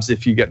grabs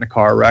if you get in a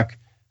car wreck.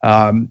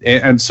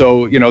 And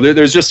so, you know,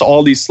 there's just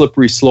all these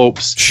slippery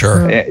slopes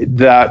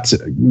that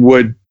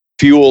would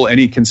fuel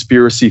any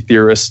conspiracy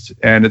theorist.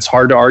 And it's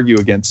hard to argue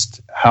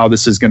against how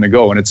this is going to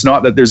go. And it's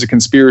not that there's a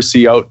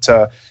conspiracy out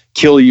to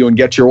kill you and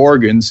get your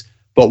organs,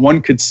 but one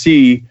could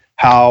see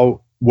how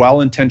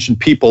well-intentioned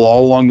people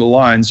all along the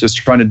lines, just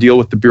trying to deal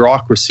with the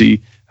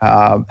bureaucracy,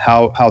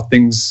 how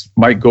things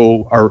might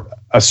go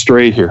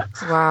astray here.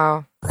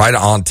 Wow. Right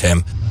on,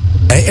 Tim.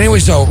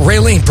 Anyways, though,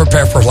 Raylene,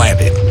 prepare for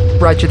landing.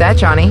 Roger that,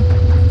 Johnny.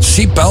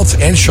 Seatbelts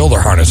and shoulder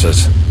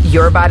harnesses.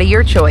 Your body,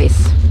 your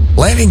choice.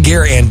 Landing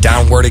gear and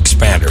downward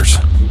expanders.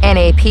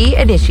 NAP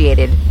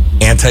initiated.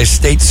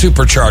 Anti-state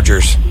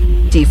superchargers.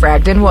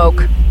 Defragged and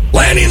woke.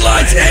 Landing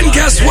lights and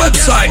guest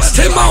websites.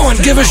 Tim Moen,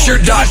 give us your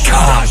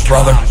 .com,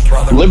 brother.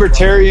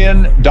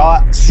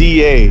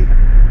 Libertarian.ca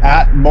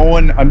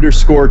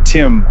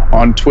 @Moen_Tim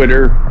on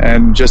Twitter,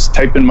 and just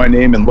type in my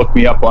name and look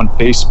me up on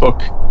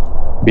Facebook.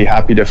 Be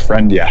happy to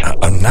friend you.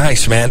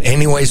 Nice, man.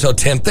 Anyways, though,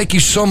 Tim, thank you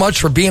so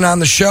much for being on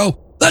the show.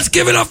 Let's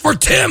give it up for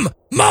Tim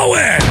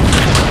Moen.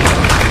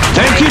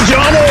 Thank you,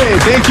 Johnny.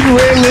 Thank you,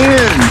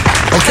 Raylene.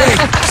 Okay,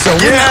 so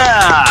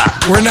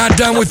we're not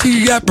done with you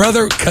yet,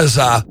 brother, because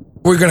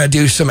we're going to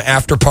do some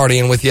after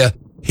partying with you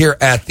here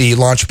at the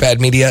Launchpad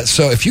Media.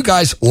 So if you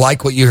guys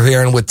like what you're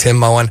hearing with Tim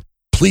Moen,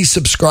 please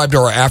subscribe to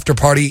our after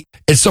party.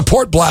 It's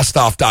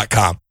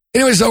supportblastoff.com.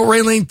 Anyways, though,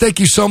 Raylene, thank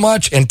you so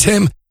much. And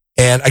Tim,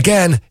 and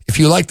again, if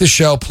you like the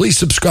show, please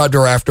subscribe to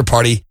our after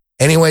party.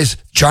 Anyways,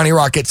 Johnny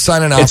Rocket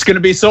signing off. It's going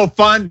to be so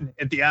fun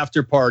at the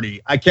after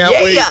party. I can't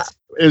wait.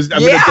 I'm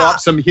going to drop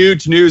some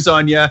huge news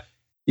on you.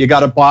 You got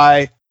to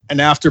buy an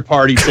after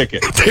party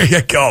ticket. There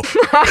you go.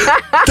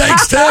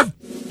 Thanks, Tim.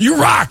 You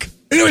rock.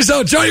 Anyways,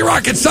 though, Johnny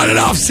Rocket signing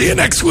off. See you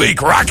next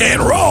week. Rock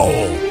and roll.